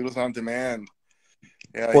Fleece. Doodles on Demand.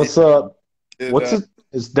 Yeah. What's up?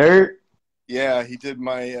 It's Derek. Yeah, he did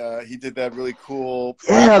he did that really cool.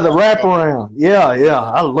 Yeah, the wraparound. Yeah.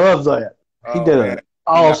 I love that. He did an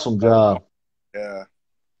awesome job. Yeah.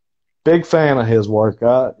 Big fan of his work.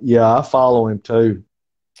 I follow him too.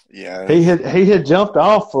 Yeah. He had jumped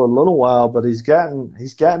off for a little while, but he's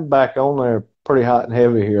gotten back on there pretty hot and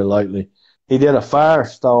heavy here lately. He did a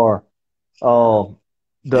Firestar the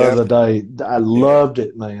other day. I loved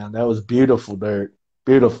it, man. That was beautiful, Derek.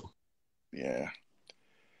 Beautiful. Yeah.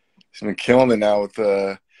 He's been killing it now with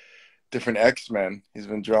different X-Men. He's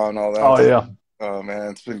been drawing all that. Oh, yeah. Oh, man,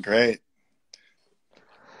 it's been great.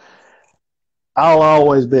 I'll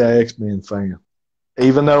always be an X-Men fan.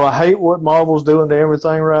 Even though I hate what Marvel's doing to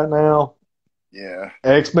everything right now, yeah,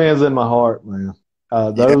 X-Men's in my heart, man.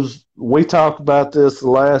 We talked about this the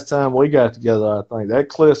last time we got together, I think. That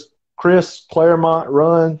Chris Claremont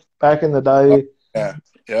run back in the day. Yeah,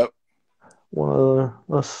 yep.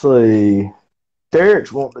 Let's see.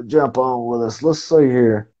 Derek's wanting to jump on with us. Let's see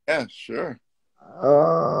here. Yeah, sure.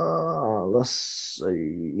 Let's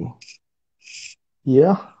see.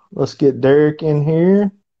 Yeah, let's get Derek in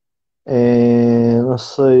here. And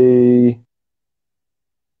let's see.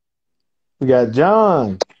 We got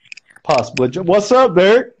John, possibly. What's up,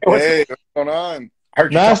 Derek? Hey, what's going on?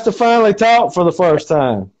 Nice to finally talk for the first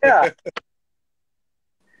time. Yeah.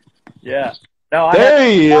 Yeah. No, there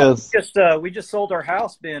he is. We just sold our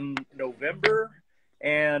house in November,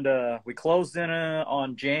 and we closed in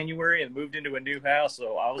on January and moved into a new house.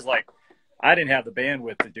 So I was like, I didn't have the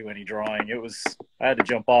bandwidth to do any drawing. I had to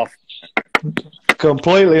jump off.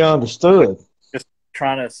 Completely understood. Just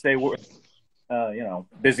trying to stay,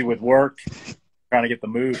 busy with work, trying to get the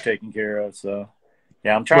move taken care of. So,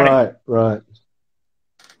 yeah, I'm trying to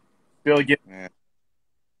really get. Yeah.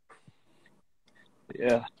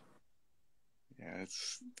 Yeah,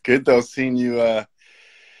 it's good though seeing you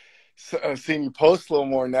post a little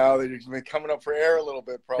more now that you've been coming up for air a little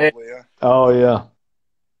bit, probably. Yeah. Oh yeah.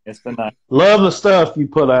 It's been nice. Love the stuff you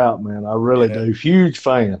put out, man. I really do. Huge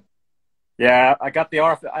fan. Yeah, I got the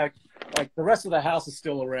office. Like the rest of the house is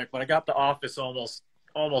still a wreck, but I got the office almost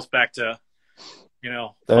back to,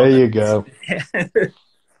 There you go.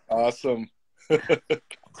 Awesome.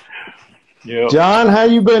 Yeah. John, how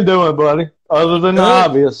you been doing, buddy? Other than the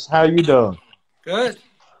obvious, how you doing? Good.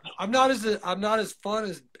 I'm not as fun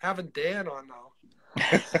as having Dan on now.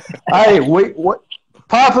 Hey, what?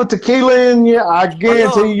 Pop a tequila in you, I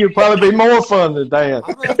guarantee you'll probably be more fun than Dan.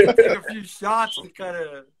 I'm going to have to take a few shots to kind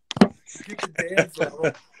of get the dance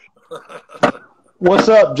level. What's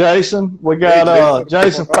up, Jason? We got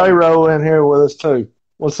Jason Fayro in here with us, too.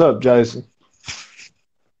 What's up, Jason?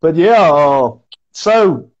 But, yeah,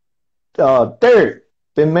 Derek,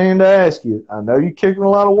 been meaning to ask you. I know you're kicking a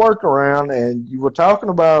lot of work around, and you were talking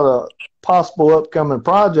about a possible upcoming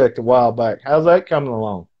project a while back. How's that coming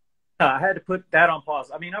along? I had to put that on pause.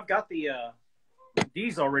 I mean, I've got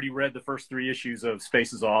Dee's already read the first 3 issues of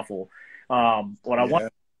Space is Awful. I'm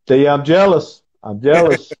jealous. I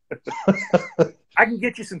can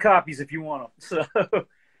get you some copies if you want them. So,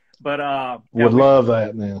 but would love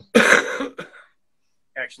that, man.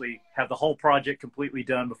 Actually, have the whole project completely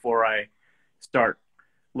done before I start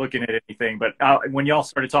looking at anything. But when y'all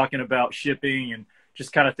started talking about shipping and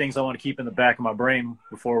just kind of things I want to keep in the back of my brain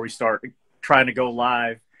before we start trying to go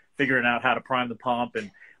live, figuring out how to prime the pump,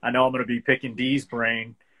 and I know I'm going to be picking Dee's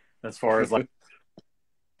brain as far as like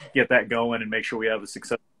get that going and make sure we have a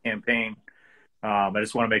successful campaign. I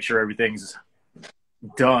just want to make sure everything's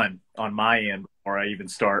done on my end before I even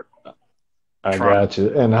start. I got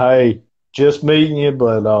you. And hey, just meeting you,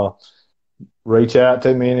 but reach out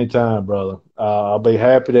to me anytime, brother. I'll be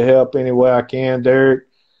happy to help any way I can, Derek.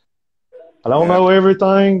 I don't know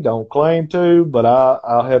everything, don't claim to, but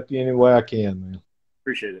I'll help you any way I can, man.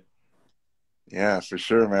 Appreciate it. Yeah, for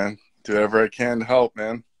sure, man. Do whatever I can to help,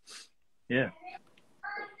 man. Yeah.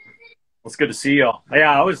 Well, it's good to see y'all.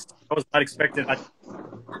 Yeah, I was not expecting. I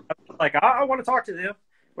want to talk to them,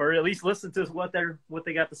 or at least listen to what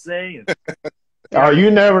they got to say. And, you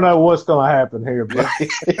never know what's going to happen here, buddy.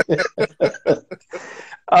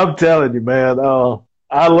 I'm telling you, man.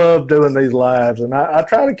 I love doing these lives, and I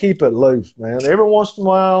try to keep it loose, man. Every once in a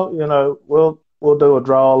while, we'll do a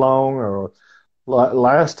draw along, or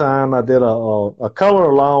last time I did a color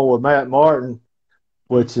along with Matt Martin,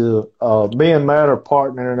 which is me and Matt are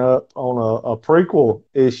partnering up on a prequel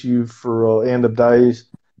issue for End of Days,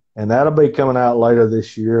 and that'll be coming out later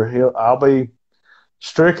this year. I'll be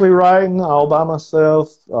strictly writing all by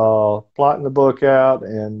myself, plotting the book out,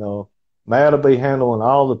 and Matt will be handling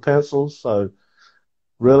all the pencils. So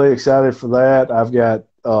really excited for that. I've got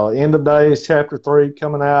End of Days Chapter 3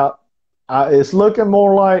 coming out. It's looking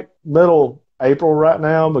more like middle April right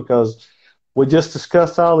now because we just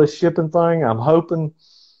discussed all this shipping thing. I'm hoping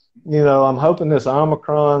this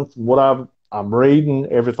Omicron, from what I'm reading,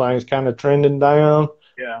 everything's kind of trending down.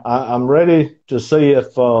 Yeah. I'm ready to see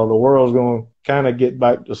if the world's going to kind of get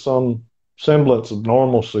back to some semblance of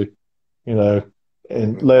normalcy,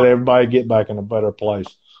 and let everybody get back in a better place.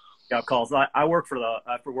 Got calls. I work for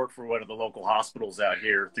one of the local hospitals out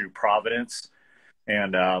here through Providence,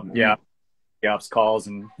 and ops calls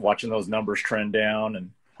and watching those numbers trend down,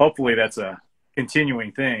 and hopefully that's a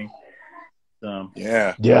continuing thing. So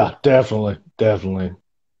Yeah, definitely,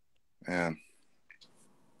 man.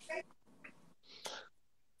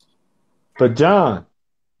 But John,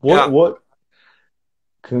 what?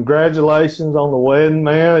 Congratulations on the wedding,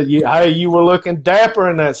 man. You were looking dapper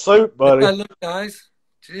in that suit, buddy. I look nice.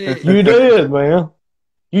 Jeez. You did, man.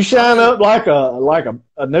 You shine up like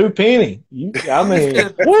a new penny. I mean,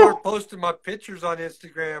 start posting my pictures on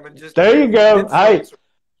Instagram and just there you go. Hey,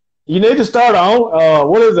 you need to start on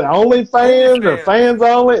what is it? OnlyFans or fans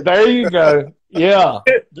only? There you go. Yeah,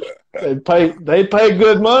 they pay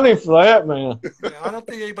good money for that, man. Yeah, I don't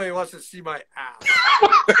think anybody wants to see my ass.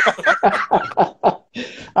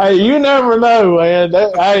 Hey, you never know, man.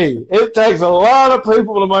 It takes a lot of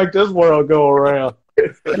people to make this world go around.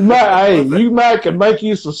 You might can make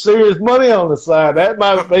you some serious money on the side. That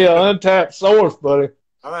might be an untapped source, buddy.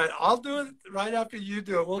 All right, I'll do it right after you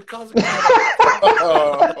do it. We'll cause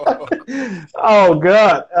Oh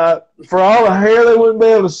God! For all the hair, they wouldn't be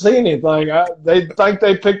able to see anything. They think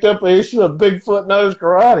they picked up an issue of Bigfoot Knows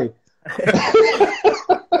Karate.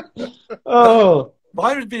 Oh,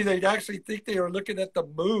 mine would be they'd actually think they were looking at the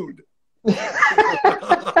moon.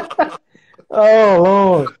 Oh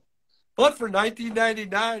Lord! But for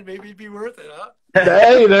 $19.99, maybe it'd be worth it, huh?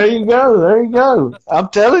 Hey, there you go. I'm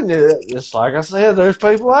telling you, it's like I said, there's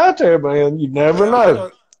people out there, man. You never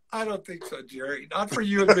know. I don't think so, Jerry. Not for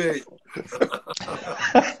you and me.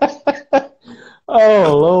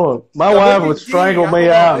 Oh, Lord. My wife would strangle me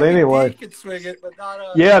out anyway. D can swing it, but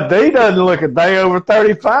not yeah, D doesn't look a day over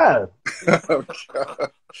 35. Oh,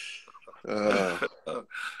 God. Yeah,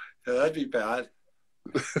 that'd be bad.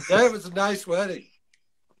 Yeah, it was a nice wedding.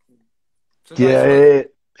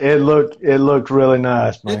 It looked really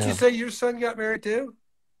nice, man. Did you say your son got married too?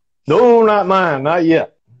 No, not mine. Not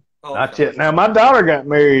yet. Oh, not yet. Now, my daughter got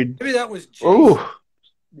married. Maybe that was Jason. Ooh.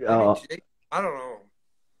 I don't know.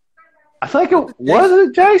 I think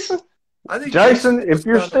it Jason? I think Jason, if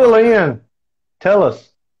you're still in, tell us.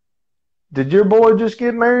 Did your boy just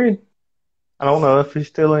get married? I don't know if he's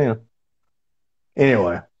still in.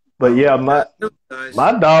 Anyway, but yeah, my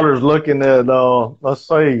daughter's looking at let's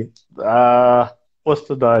see, what's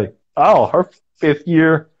the day? Oh, her 5th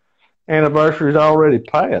year anniversary is already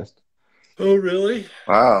passed. Oh, really?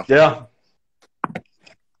 Wow. Yeah.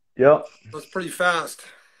 Yep. That's pretty fast.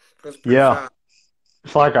 Fast.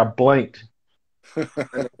 It's like I blinked.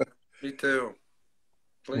 Me too.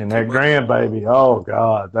 And that grandbaby, oh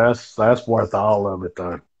God, that's worth all of it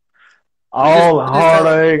though. All the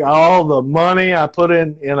heartache, all the money I put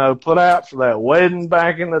out for that wedding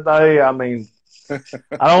back in the day. I mean,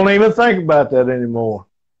 I don't even think about that anymore.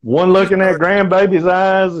 One looking at grandbaby's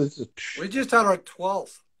eyes, it's just, we just had our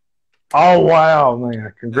 12th. Oh wow,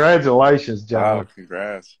 man! Congratulations, John. Wow,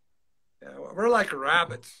 congrats. Yeah, we're like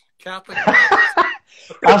rabbits, Catholic rabbits.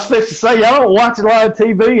 I was supposed to say, y'all don't watch a lot of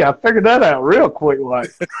TV. I figured that out real quick,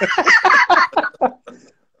 like.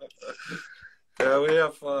 Yeah, we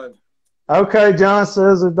have fun. Okay, John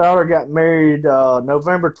says his daughter got married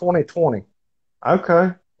November 2020.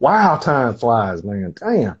 Okay. Wow, time flies, man.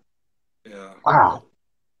 Damn. Yeah. Wow.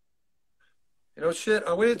 Shit,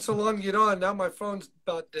 I waited so long to get on. Now my phone's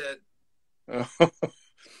about dead.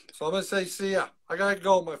 So I'm going to say, see ya. I got to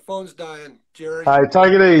go. My phone's dying, Jerry. Hey,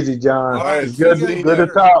 take it easy, John. All right, it's good to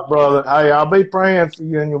talk, brother. Hey, I'll be praying for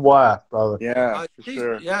you and your wife, brother. Yeah, for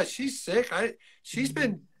sure. Yeah, she's sick.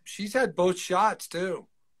 She's had both shots, too.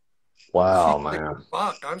 Wow, man.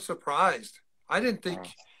 Fuck, I'm surprised. I didn't think,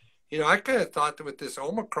 I kind of thought that with this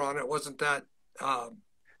Omicron, it wasn't that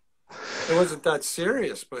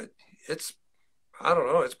serious, but I don't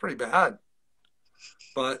know. It's pretty bad.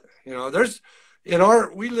 But, you know,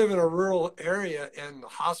 we live in a rural area and the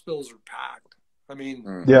hospitals are packed. I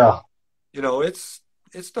mean, Yeah. you know, it's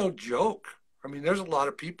no joke. I mean, there's a lot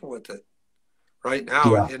of people with it right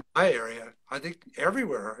now in my area. I think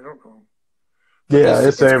everywhere. I don't know. But Yeah,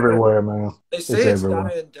 it's everywhere, man. They say it's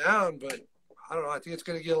dying down, but I don't know. I think it's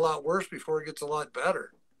going to get a lot worse before it gets a lot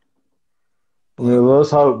better. Yeah,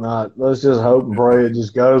 let's hope not. Let's just hope and pray it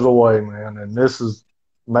just goes away, man. And this is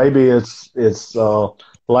maybe it's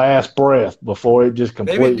last breath before it just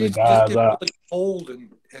completely dies out. Really cold and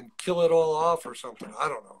kill it all off or something. I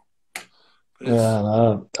don't know.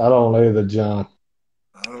 Yeah, I don't either, John.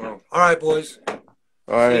 I don't know. All right, boys. All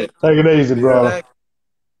right. Take it easy, brother.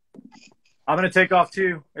 I'm going to take off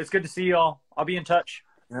too. It's good to see y'all. I'll be in touch.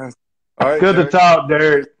 Yeah. All right. Good to talk,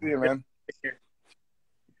 Derek. See you, man. Take care.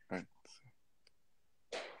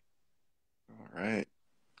 All right.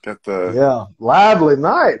 Got the lively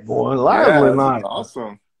night, boy. Lively night.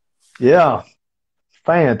 Awesome. Yeah.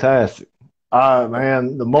 Fantastic. All right,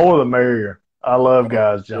 man. The more the merrier. I love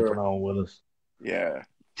guys jumping on with us. Yeah.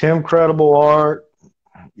 Tim Credible Art.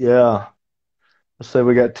 Yeah. Let's see.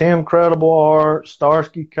 We got Tim Credible Art,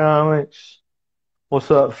 Starsky Comics. What's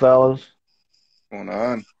up, fellas? What's going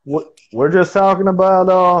on? We're just talking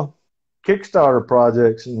about Kickstarter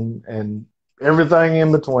projects and everything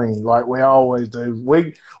in between, like we always do.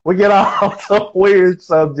 We get off some weird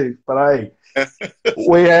subjects, but hey,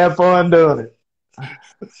 we have fun doing it.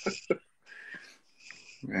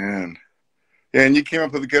 Man. Yeah, and you came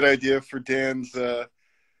up with a good idea for Dan's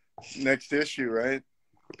next issue, right?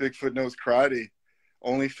 Bigfoot Knows Karate.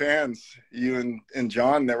 OnlyFans, you and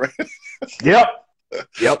John there, right? Yep.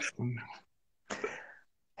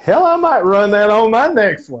 Hell, I might run that on my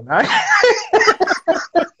next one.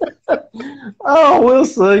 Oh, we'll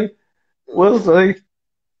see. We'll see.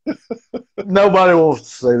 Nobody wants to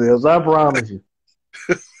see this, I promise you.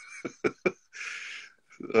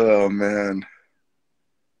 Oh, man.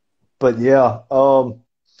 But yeah.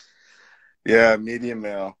 Yeah, media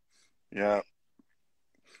mail. Yeah.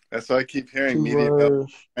 That's why I keep hearing media mail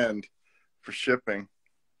and for shipping.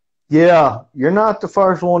 Yeah, you're not the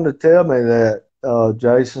first one to tell me that,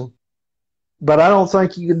 Jason. But I don't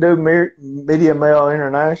think you can do media mail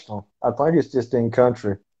international. I think it's just in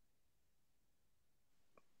country.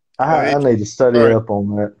 I need to study up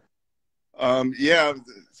on that. Yeah, as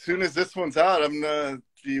soon as this one's out, I'm going to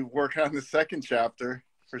be working on the second chapter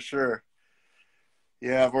for sure.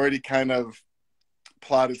 Yeah, I've already kind of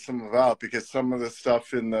plotted some of out because some of the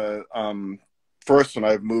stuff in the first one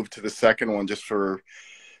I've moved to the second one just for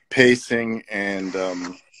pacing and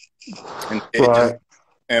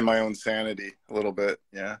and my own sanity a little bit.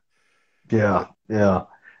 Yeah.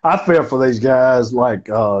 I feel for these guys like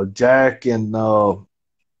Jack and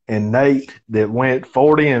Nate that went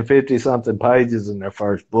 40 and 50 something pages in their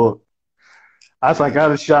first book. I think I'd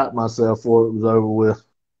have shot myself before it was over with.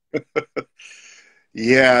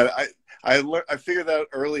 Yeah, I figured that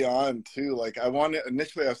early on too. Like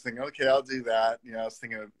initially I was thinking, okay, I'll do that. You know, I was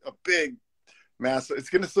thinking of a big, massive. It's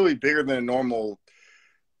going to still be bigger than a normal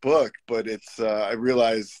book, but it's. I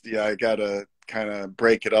realized, I got to kind of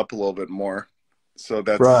break it up a little bit more. So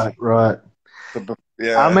that's right.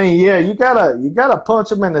 Yeah. I mean, you gotta punch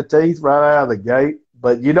them in the teeth right out of the gate,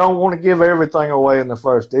 but you don't want to give everything away in the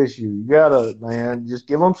first issue. You gotta, man, just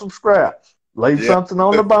give them some scraps. Leave something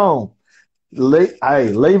on the bone. Leave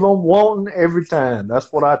them wanting every time.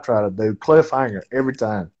 That's what I try to do. Cliffhanger every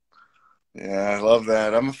time. Yeah, I love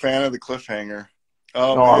that. I'm a fan of the cliffhanger.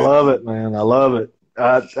 Oh I love it, man. I love it.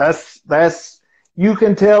 That's you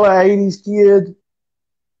can tell an 80s kid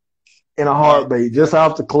in a heartbeat just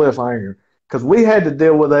off the cliffhanger. Because we had to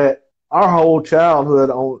deal with that our whole childhood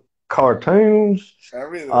on cartoons,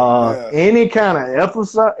 everything, any kind of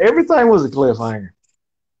episode. Everything was a cliffhanger.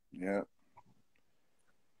 Yeah.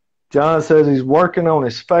 John says he's working on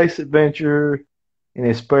his space adventure in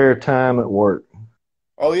his spare time at work.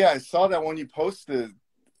 Oh, yeah. I saw that when you posted,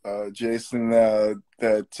 Jason, that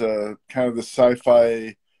kind of the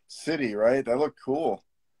sci-fi city, right? That looked cool.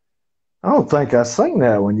 I don't think I've seen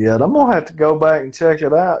that one yet. I'm going to have to go back and check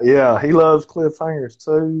it out. Yeah, he loves cliffhangers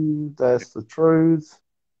too. That's the truth.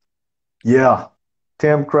 Yeah,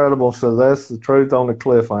 Tim Credible says that's the truth on the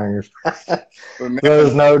cliffhangers. Man,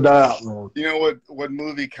 there's no doubt, man. You know what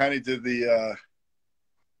movie kind of did the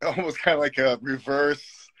almost kind of like a reverse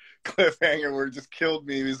cliffhanger where it just killed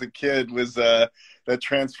me as a kid was that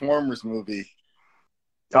Transformers movie.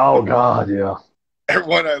 Oh, God, yeah.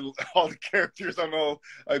 All the characters,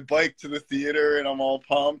 I bike to the theater and I'm all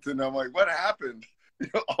pumped and I'm like, what happened?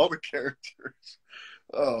 All the characters.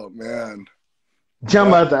 Oh, man. Talking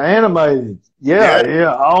about the animated. Yeah,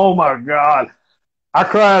 yeah. Oh my God. I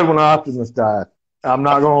cried when Optimus died. I'm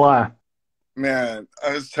not gonna lie. Man,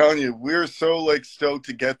 I was telling you, we were so like stoked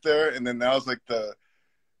to get there, and then that was like the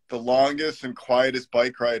longest and quietest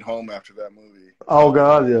bike ride home after that movie. Oh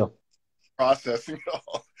God, yeah. Processing it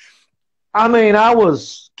all. I mean, I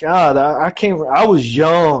was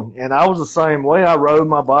young, and I was the same way. I rode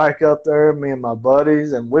my bike up there, me and my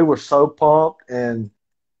buddies, and we were so pumped. And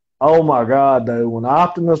oh my God, dude, when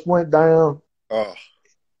Optimus went down, Oh,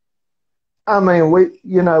 I mean, we'd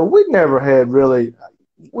never had really,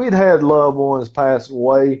 we'd had loved ones pass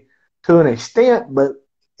away to an extent, but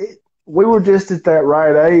we were just at that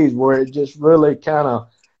right age where it just really kind of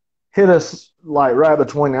hit us like right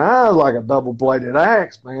between the eyes like a double-bladed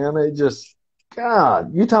axe, man. It just,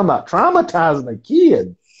 God, you talking about traumatizing a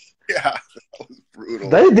kid. yeah, that was brutal.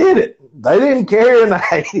 They did it. They didn't care in the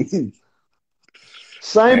 80s.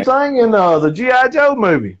 Same thing in the G.I. Joe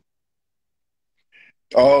movie.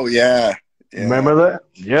 Oh, yeah. Remember that?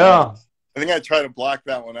 Yeah. I think I tried to block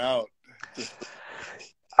that one out.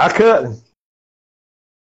 I couldn't.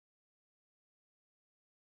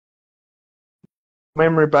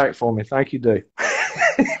 Memory back for me. Thank you, Dave.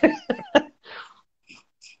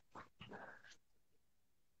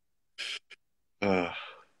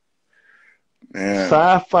 Man.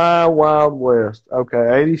 Sci-fi Wild West.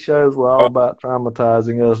 Okay, 80 shows were all about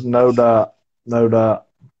traumatizing us, no doubt. No doubt.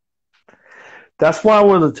 That's why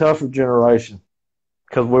we're the tougher generation,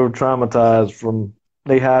 because we were traumatized from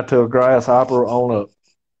knee-high to a grasshopper on up.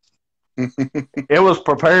 It was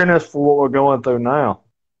preparing us for what we're going through now.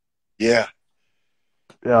 Yeah.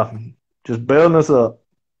 Yeah, just building us up.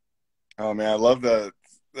 Oh, man, I love the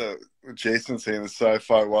Jason saying the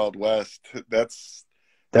sci-fi Wild West.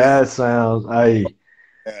 That sounds, hey.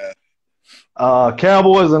 Yeah.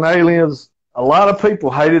 Cowboys and Aliens, a lot of people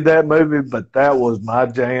hated that movie, but that was my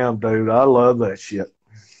jam, dude. I love that shit.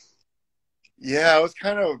 Yeah,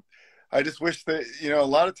 I just wish that, a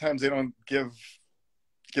lot of times they don't give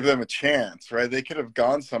them a chance, right? They could have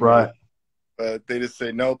gone somewhere, right? But they just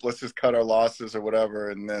say, nope, let's just cut our losses or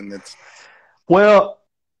whatever, and then it's... Well,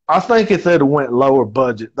 I think if they'd have went lower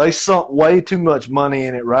budget, they sunk way too much money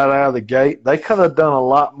in it right out of the gate. They could have done a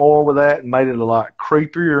lot more with that and made it a lot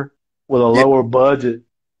creepier with a lower budget.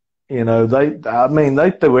 They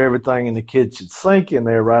threw everything in the kitchen sink in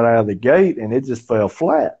there right out of the gate, and it just fell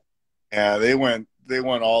flat. Yeah, they went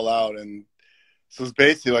all out, and so it's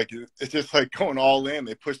basically it's just like going all in.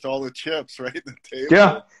 They pushed all the chips right at the table.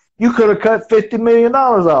 Yeah, you could have cut $50 million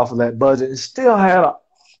off of that budget and still had an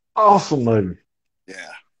awesome movie.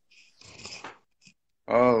 Yeah.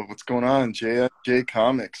 Oh, what's going on, J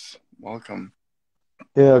Comics? Welcome.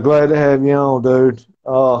 Yeah, glad to have you on, dude.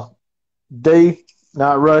 D,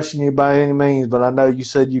 not rushing you by any means, but I know you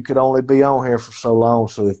said you could only be on here for so long.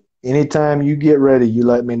 So if anytime you get ready, you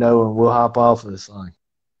let me know and we'll hop off of this thing.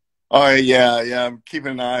 Oh, yeah. I'm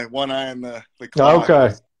keeping one eye on the clock.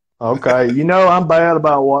 Okay. I'm bad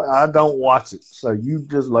about what I don't watch it, so you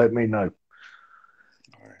just let me know.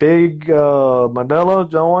 Right. Big Manila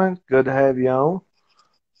joined. Good to have you on.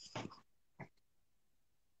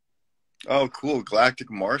 Oh, cool.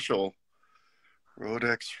 Galactic Marshal.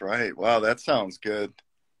 Rodex, right. Wow, that sounds good.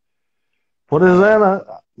 What is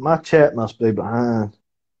that? My chat must be behind.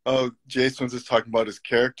 Oh, Jason was just talking about his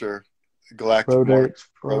character, Galactic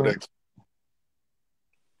Rodex.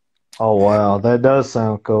 Oh, wow. That does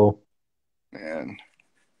sound cool. Man.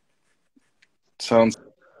 Sounds...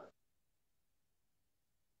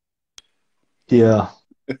 Yeah.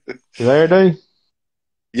 You there, dude?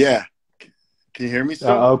 Yeah. Can you hear me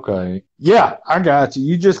still? Okay. Yeah, I got you.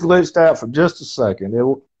 You just glitched out for just a second,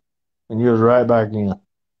 and you was right back in.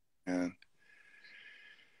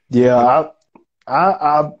 Yeah,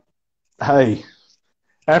 hey,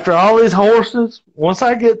 after all these horses, once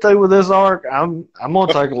I get through with this arc, I'm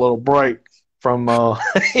gonna take a little break from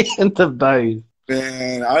end of days.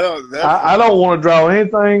 Man, I don't want to draw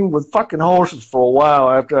anything with fucking horses for a while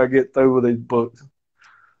after I get through with these books.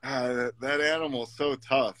 That animal's so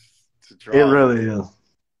tough to draw. It really is.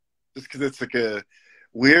 Just because it's like a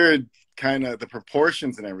weird kind of, the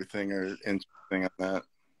proportions and everything are interesting on that.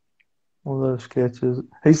 One of those sketches.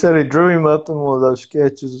 He said he drew him up in one of those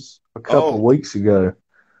sketches a couple of weeks ago.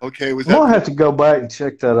 Okay, I'm gonna have to go back and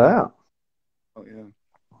check that out. Oh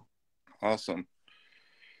yeah, awesome.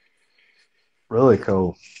 Really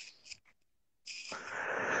cool.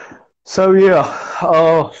 So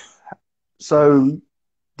yeah, so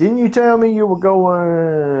didn't you tell me you were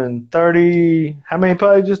going 30? How many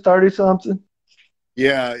pages? 30 something?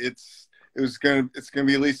 Yeah, it's gonna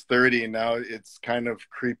be at least 30, and now it's kind of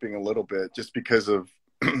creeping a little bit just because of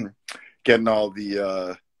getting all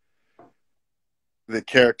the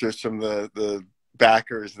characters from the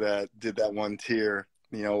backers that did that one tier,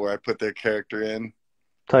 you know, where I put their character in.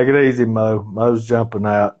 Take it easy, Mo. Mo's jumping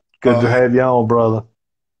out. Good to have you on, brother.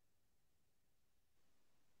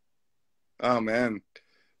 Oh man,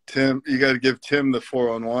 Tim, you got to give Tim the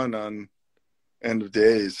 4-on-1 on End of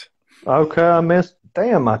Days. Okay, I missed.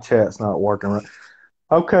 Damn, my chat's not working right.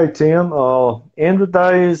 Okay, Tim. End of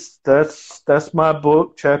Days. That's my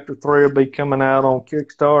book. Chapter 3 will be coming out on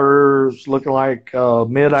Kickstarter. It's looking like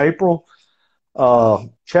mid-April.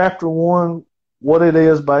 Chapter 1, what it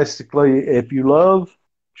is basically, if you love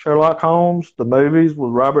Sherlock Holmes, the movies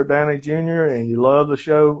with Robert Downey Jr., and you love the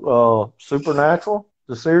show Supernatural,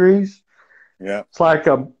 the series, it's like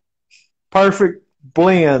a perfect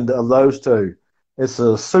blend of those two. It's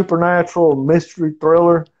a supernatural mystery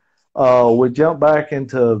thriller. We jump back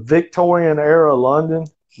into Victorian era London,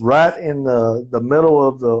 right in the middle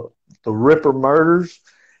of the Ripper murders,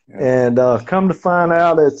 and come to find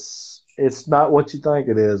out it's not what you think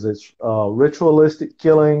it is. It's ritualistic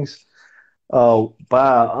killings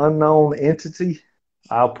by an unknown entity.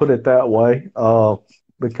 I'll put it that way,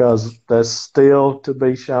 because that's still to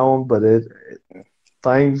be shown. But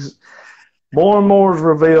things more and more is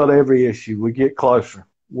revealed every issue. We get closer.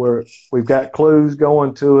 We've got clues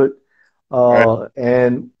going to it,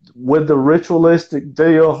 and with the ritualistic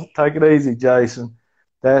deal, take it easy, Jason.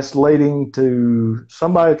 That's leading to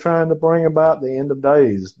somebody trying to bring about the end of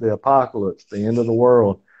days, the apocalypse, the end of the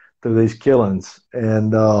world through these killings.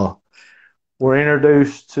 And we're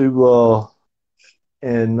introduced to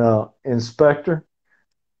an inspector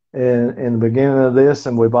in the beginning of this,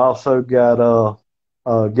 and we've also got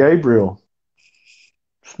Gabriel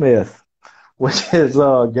Smith, which is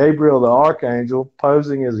Gabriel the Archangel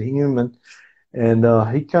posing as a human. And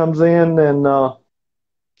he comes in and,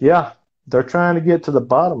 they're trying to get to the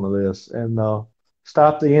bottom of this and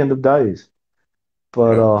stop the end of days.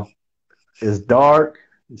 But it's dark,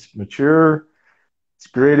 it's mature, it's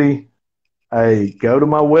gritty. Hey, go to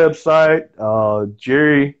my website,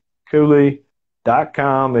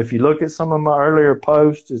 jerrycooley.com. If you look at some of my earlier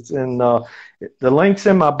posts, it's in the link's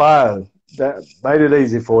in my bio. That made it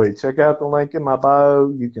easy for you. Check out the link in my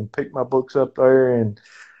bio. You can pick my books up there, and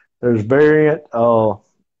there's variant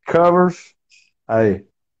covers. Hey,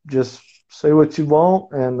 just see what you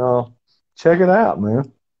want and check it out,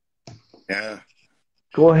 man. Yeah.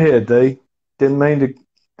 Go ahead, D. Didn't mean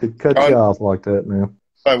to cut you off like that, man.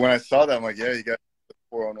 When I saw that, I'm like, yeah, you got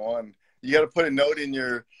 4-on-1. You got to put a note in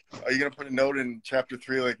your. Are you going to put a note in chapter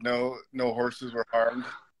 3 like no horses were harmed?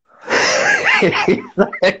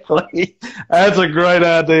 Exactly. That's a great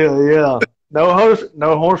idea. Yeah. No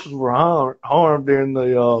horses were harmed during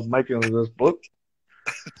the making of this book.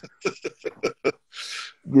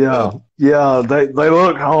 Yeah. They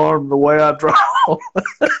look harmed the way I draw.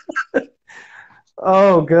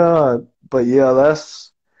 Oh God. But yeah,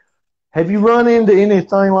 that's. Have you run into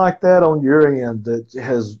anything like that on your end that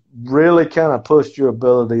has really kind of pushed your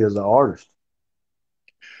ability as an artist?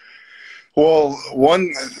 Well,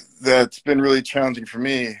 one that's been really challenging for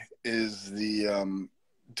me is the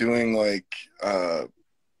doing like kind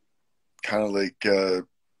of like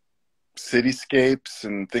cityscapes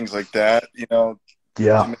and things like that, you know.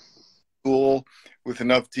 Yeah. To make it cool with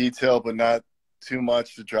enough detail, but not too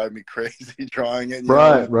much to drive me crazy drawing it.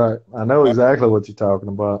 Right. I know exactly what you're talking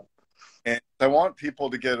about. And I want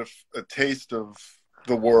people to get a taste of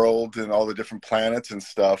the world and all the different planets and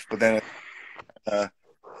stuff, but then it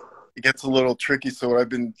gets a little tricky. So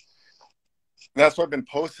that's what I've been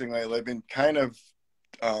posting lately. I've been kind of,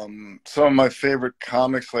 some of my favorite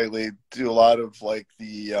comics lately do a lot of like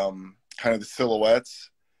the kind of the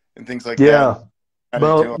silhouettes and things like that.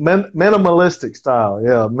 Well, minimalistic style.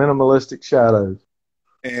 Yeah, minimalistic shadows.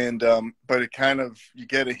 And but it kind of, you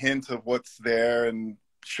get a hint of what's there and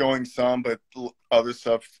showing some, but other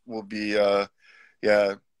stuff will be kind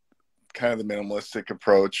of the minimalistic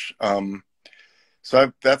approach.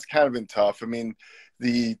 So that's kind of been tough. I mean,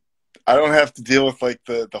 I don't have to deal with like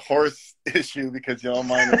the horse issue because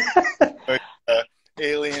mine are like,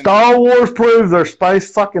 aliens. Star Wars proves they're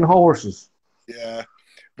space fucking horses. Yeah,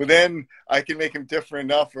 but then I can make him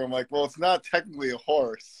different enough where I'm like, well, it's not technically a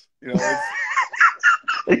horse, you know.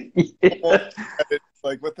 It's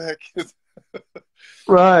like, what the heck is?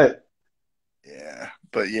 Right. Yeah,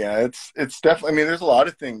 but yeah, it's definitely. I mean, there's a lot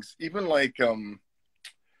of things, even like the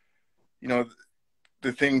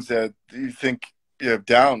things that you think you have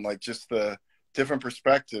down, like just the different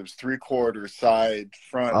perspectives, 3/4, side,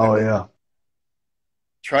 front. Oh yeah.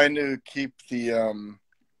 Trying to keep the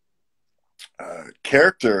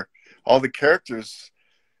character, all the characters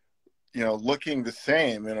looking the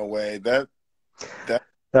same in a way.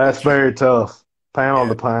 That's very tough. Panel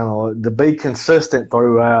to panel, to be consistent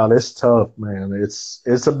throughout, it's tough, man.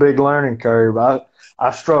 It's a big learning curve.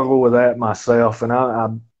 I struggle with that myself, and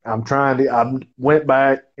I'm trying to. I went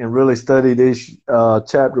back and really studied this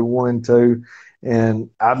chapter 1 and 2, and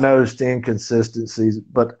I've noticed inconsistencies,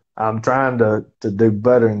 but I'm trying to do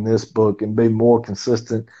better in this book and be more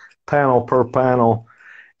consistent, panel per panel.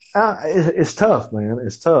 It's tough, man.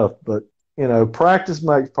 It's tough, but practice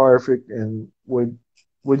makes perfect, and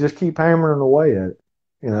we just keep hammering away at it.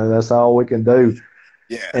 That's all we can do.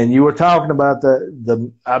 Yeah. And you were talking about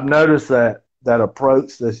I've noticed that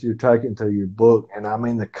approach that you're taking to your book, and I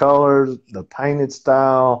mean the colors, the painted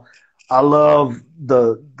style. I love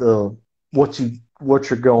the what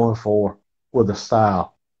you're going for with the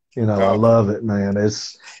style. I love it, man.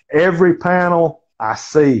 It's every panel I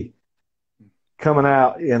see coming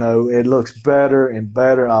out, it looks better and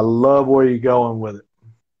better. I love where you're going with it.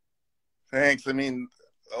 Thanks. I mean,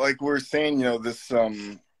 like we were saying, this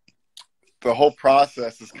the whole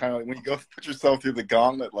process is kind of like when you go put yourself through the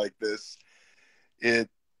gauntlet like this, it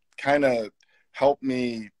kind of helped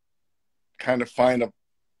me kind of find a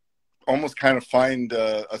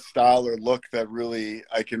style or look that really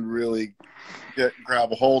I can really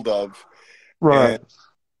grab a hold of. Right.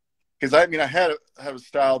 Because I have a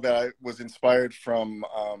style that I was inspired from,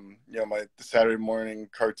 the Saturday morning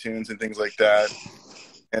cartoons and things like that,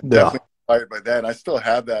 and definitely inspired by that. And I still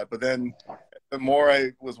have that, but then the more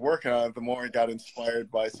I was working on it, the more I got inspired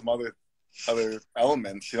by some other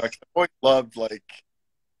elements. I always loved like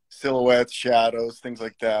silhouettes, shadows, things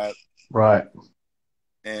like that. Right.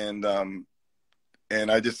 And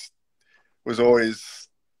I just was always,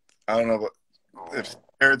 I don't know if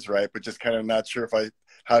scared's right, but just kind of not sure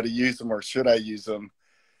how to use them or should I use them.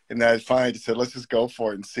 And then I finally just said, let's just go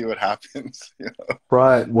for it and see what happens.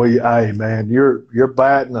 Right. Well, hey, man, you're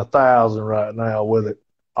batting 1,000 right now with it.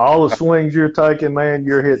 All the swings you're taking, man,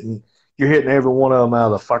 you're hitting every one of them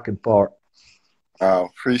out of the fucking park. Oh,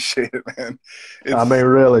 appreciate it, man. I mean,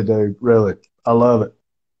 really, dude, really. I love it.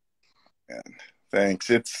 Man, thanks.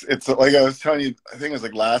 It's like I was telling you, I think it was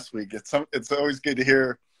like last week. It's always good to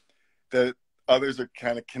hear that others are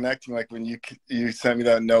kind of connecting. Like when you sent me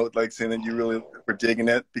that note, like saying that you really were digging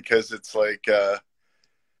it, because it's like, you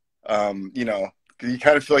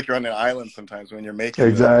kind of feel like you're on an island sometimes when you're making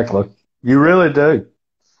exactly. You really do.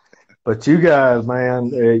 But you guys,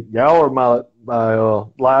 man, y'all are my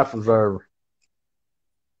life preserver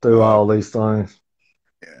through all these things.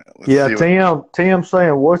 Yeah, Tim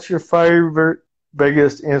saying, what's your favorite,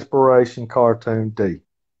 biggest inspiration cartoon, D?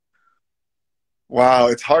 Wow,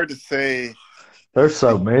 it's hard to say. There's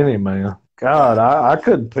so many, man. God, I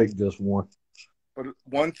couldn't pick just one. But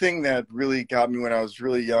one thing that really got me when I was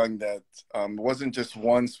really young, that wasn't just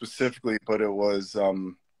one specifically, but it was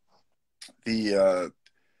the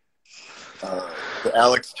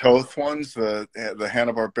Alex Toth ones, the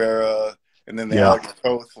Hanna-Barbera, and then the Alex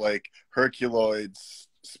Toth, like Herculoids,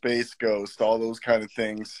 Space Ghost, all those kind of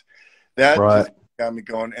things. That just got me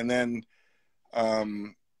going. And then,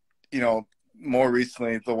 more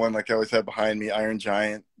recently, the one like I always had behind me, Iron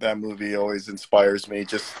Giant, that movie always inspires me.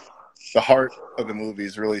 Just the heart of the movie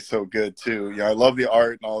is really so good too. I love the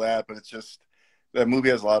art and all that, but it's just, that movie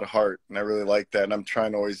has a lot of heart, and I really like that. And I'm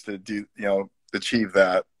trying always to do, achieve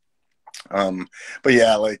that. But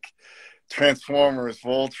yeah, like Transformers,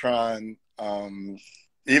 Voltron,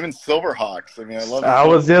 even Silverhawks. I mean, I love. I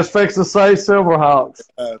was just fixing to say Silverhawks.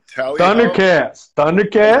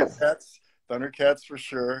 Thundercats for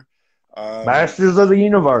sure. Masters of the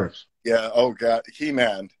Universe. Yeah. Oh God,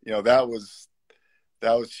 He-Man. That was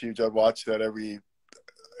huge. I'd watch that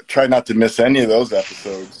try not to miss any of those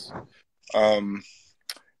episodes. And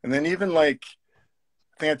then even like,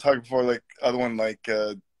 I think I talked before, like other one like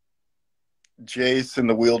Jace and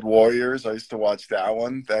the Wheeled Warriors. I used to watch that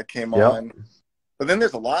one. That came on. But then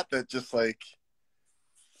there's a lot that just like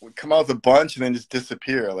would come out with a bunch and then just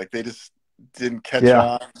disappear. Like they just didn't catch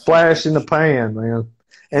on. Flash in the pan, man.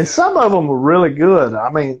 And some of them were really good. I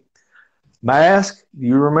mean, Mask.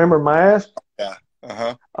 You remember Mask? Yeah.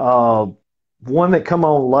 One that come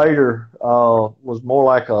on later was more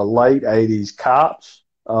like a late '80s Cops.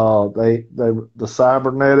 The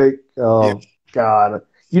cybernetic. God,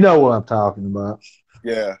 you know what I'm talking about.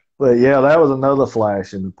 Yeah. But yeah, that was another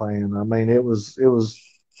flash in the pan. I mean, it was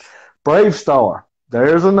Brave Star.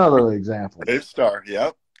 There's another example. Brave Star.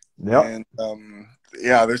 Yep. And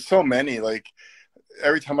there's so many. Like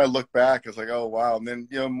every time I look back, it's like, oh wow. And then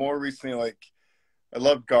more recently, like I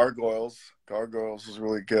love Gargoyles. Gargoyles was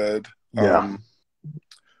really good. Yeah.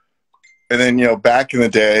 And then back in the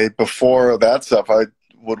day, before that stuff, I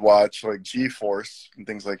would watch, like G-Force and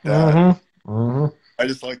things like that. Mm-hmm. Mm-hmm. I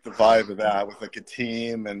just like the vibe of that with like a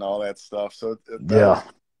team and all that stuff. So Yeah.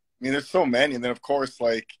 I mean, there's so many, and then of course,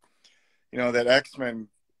 like, you know, that X-Men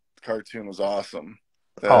cartoon was awesome.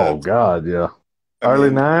 Oh God, yeah. I Early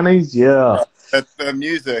mean, 90s, yeah. the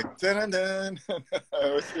music. Dun, dun, dun. I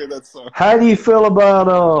always hear that song. How do you feel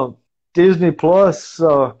about Disney Plus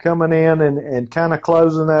coming in and kind of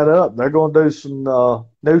closing that up? They're going to do some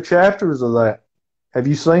new chapters of that. Have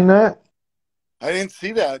you seen that? I didn't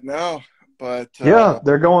see that, no. But Yeah,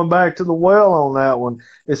 they're going back to the well on that one.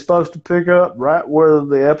 It's supposed to pick up right where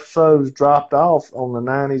the episodes dropped off on the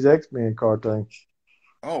 90s X-Men cartoon.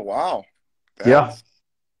 oh wow. Yeah.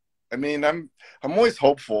 I mean, I'm always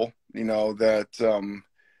hopeful, you know, that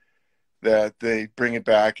that they bring it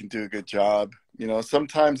back and do a good job. You know,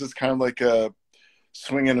 sometimes it's kind of like a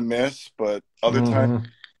swing and a miss, but other times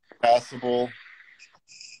passable.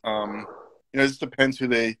 You know, it just depends who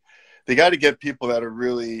they got to get people that are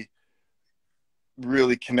really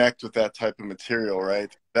connect with that type of material,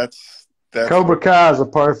 right? That's Cobra Kai is a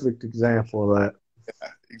perfect example of that.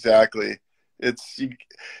 Yeah, exactly. It's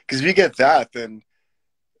because if you get that, then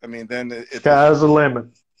I mean, then Sky's the limit.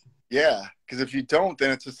 Yeah, because if you don't, then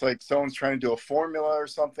it's just like someone's trying to do a formula or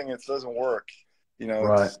something. It doesn't work. You know,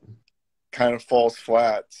 Right. It kind of falls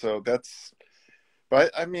flat. So that's.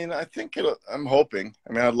 But I mean, I think I'm hoping.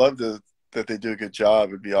 I mean, I'd love that they do a good job.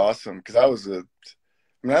 It'd be awesome because I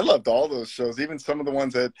mean, I loved all those shows, even some of the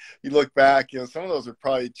ones that you look back, you know, some of those are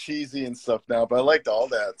probably cheesy and stuff now, but I liked all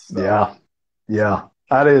that stuff. Yeah. Yeah.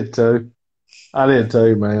 I did too,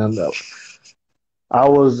 man. I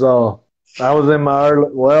was in my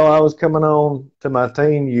I was coming on to my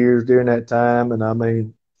teen years during that time, and I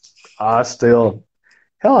mean, I still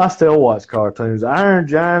watch cartoons. Iron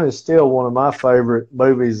Giant is still one of my favorite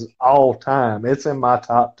movies all time. It's in my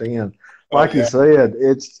top 10. Like you said,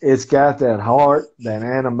 it's got that heart, that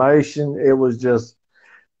animation. It was just,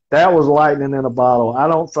 that was lightning in a bottle. I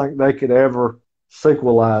don't think they could ever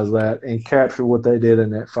sequelize that and capture what they did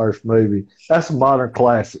in that first movie. That's a modern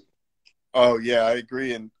classic. Oh yeah, I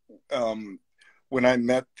agree. And when I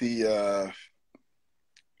met at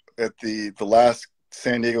the last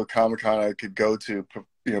San Diego Comic-Con I could go to,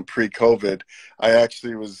 you know, pre-COVID, I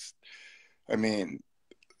actually was, I mean,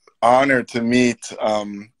 honored to meet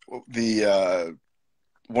the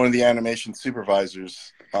one of the animation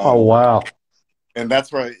supervisors. Oh wow! And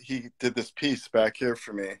that's why he did this piece back here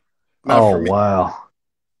for me. Not for me. Wow!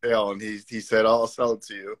 And he said, "I'll sell it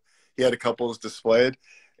to you." He had a couple displayed,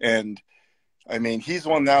 and I mean, he's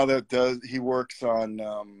one now that he works on.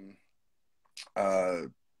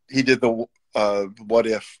 He did the What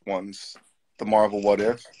If ones, the Marvel What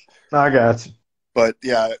If. I got you. But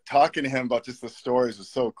yeah, talking to him about just the stories was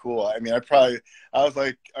so cool. I mean, I was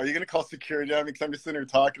like, "Are you going to call security on me?" Because I'm just sitting here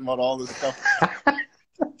talking about all this stuff.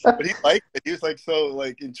 But he liked it. He was like so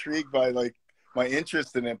like intrigued by like my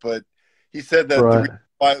interest in it. But he said that the reason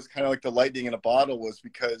why it was kind of like the lightning in a bottle was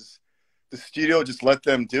because the studio just let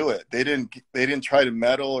them do it. They didn't try to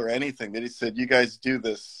meddle or anything. They just said, "You guys do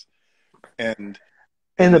this." And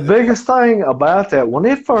the biggest thing about that, when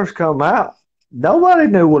it first come out, nobody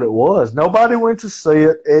knew what it was. Nobody went to see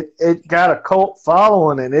it. It got a cult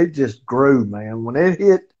following, and it just grew, man. When it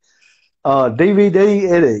hit DVD,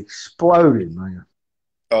 it exploded, man.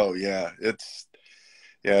 Oh yeah, it's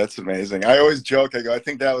amazing. I always joke. I go, I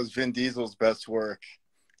think that was Vin Diesel's best work.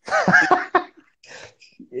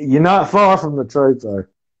 You're not far from the truth, though.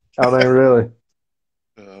 I mean, really.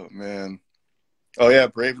 Oh man. Oh yeah,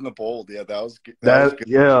 Brave and the Bold. Yeah, that was good.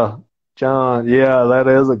 Yeah, John. Yeah, that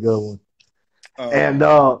is a good one. And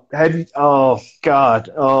have you? Oh God.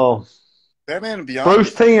 Oh, Batman and Beyond.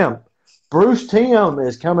 Bruce Timm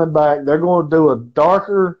is coming back. They're going to do a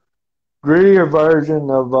darker, grittier version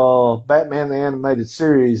of Batman the Animated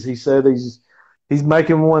Series. He said he's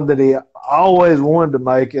making one that he always wanted to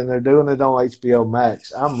make, and they're doing it on HBO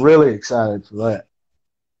Max. I'm really excited for that.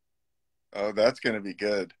 Oh, that's going to be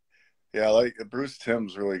good. Yeah, like Bruce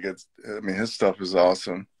Timm's really good. I mean, his stuff is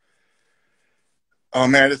awesome. Oh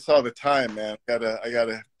man, I just saw the time, man. I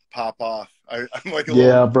gotta pop off. I'm like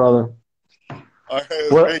brother. All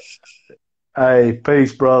right, hey,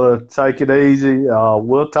 peace, brother. Take it easy.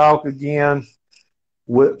 We'll talk again.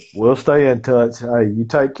 We'll stay in touch. Hey, you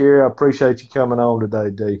take care. I appreciate you coming on today,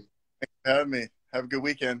 D. Thanks for having me. Have a good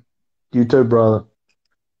weekend. You too, brother.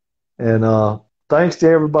 And thanks to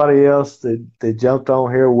everybody else that jumped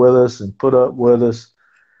on here with us and put up with us.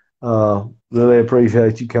 Really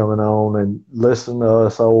appreciate you coming on and listening to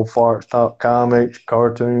us old farts talk comics,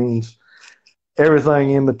 cartoons, everything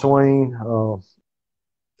in between.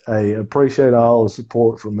 I appreciate all the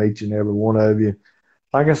support from each and every one of you.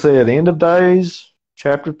 like I said, End of Days,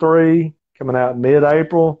 Chapter 3, coming out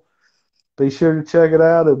mid-April. Be sure to check it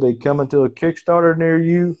out. It'll be coming to a Kickstarter near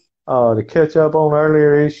you. To catch up on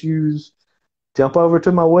earlier issues, jump over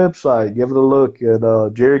to my website. Give it a look at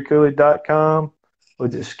jerrycooley.com.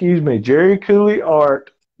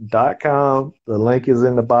 jerrycooleyart.com. The link is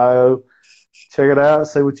in the bio. Check it out.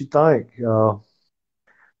 See what you think.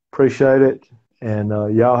 Appreciate it. And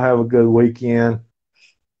y'all have a good weekend.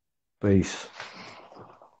 Peace.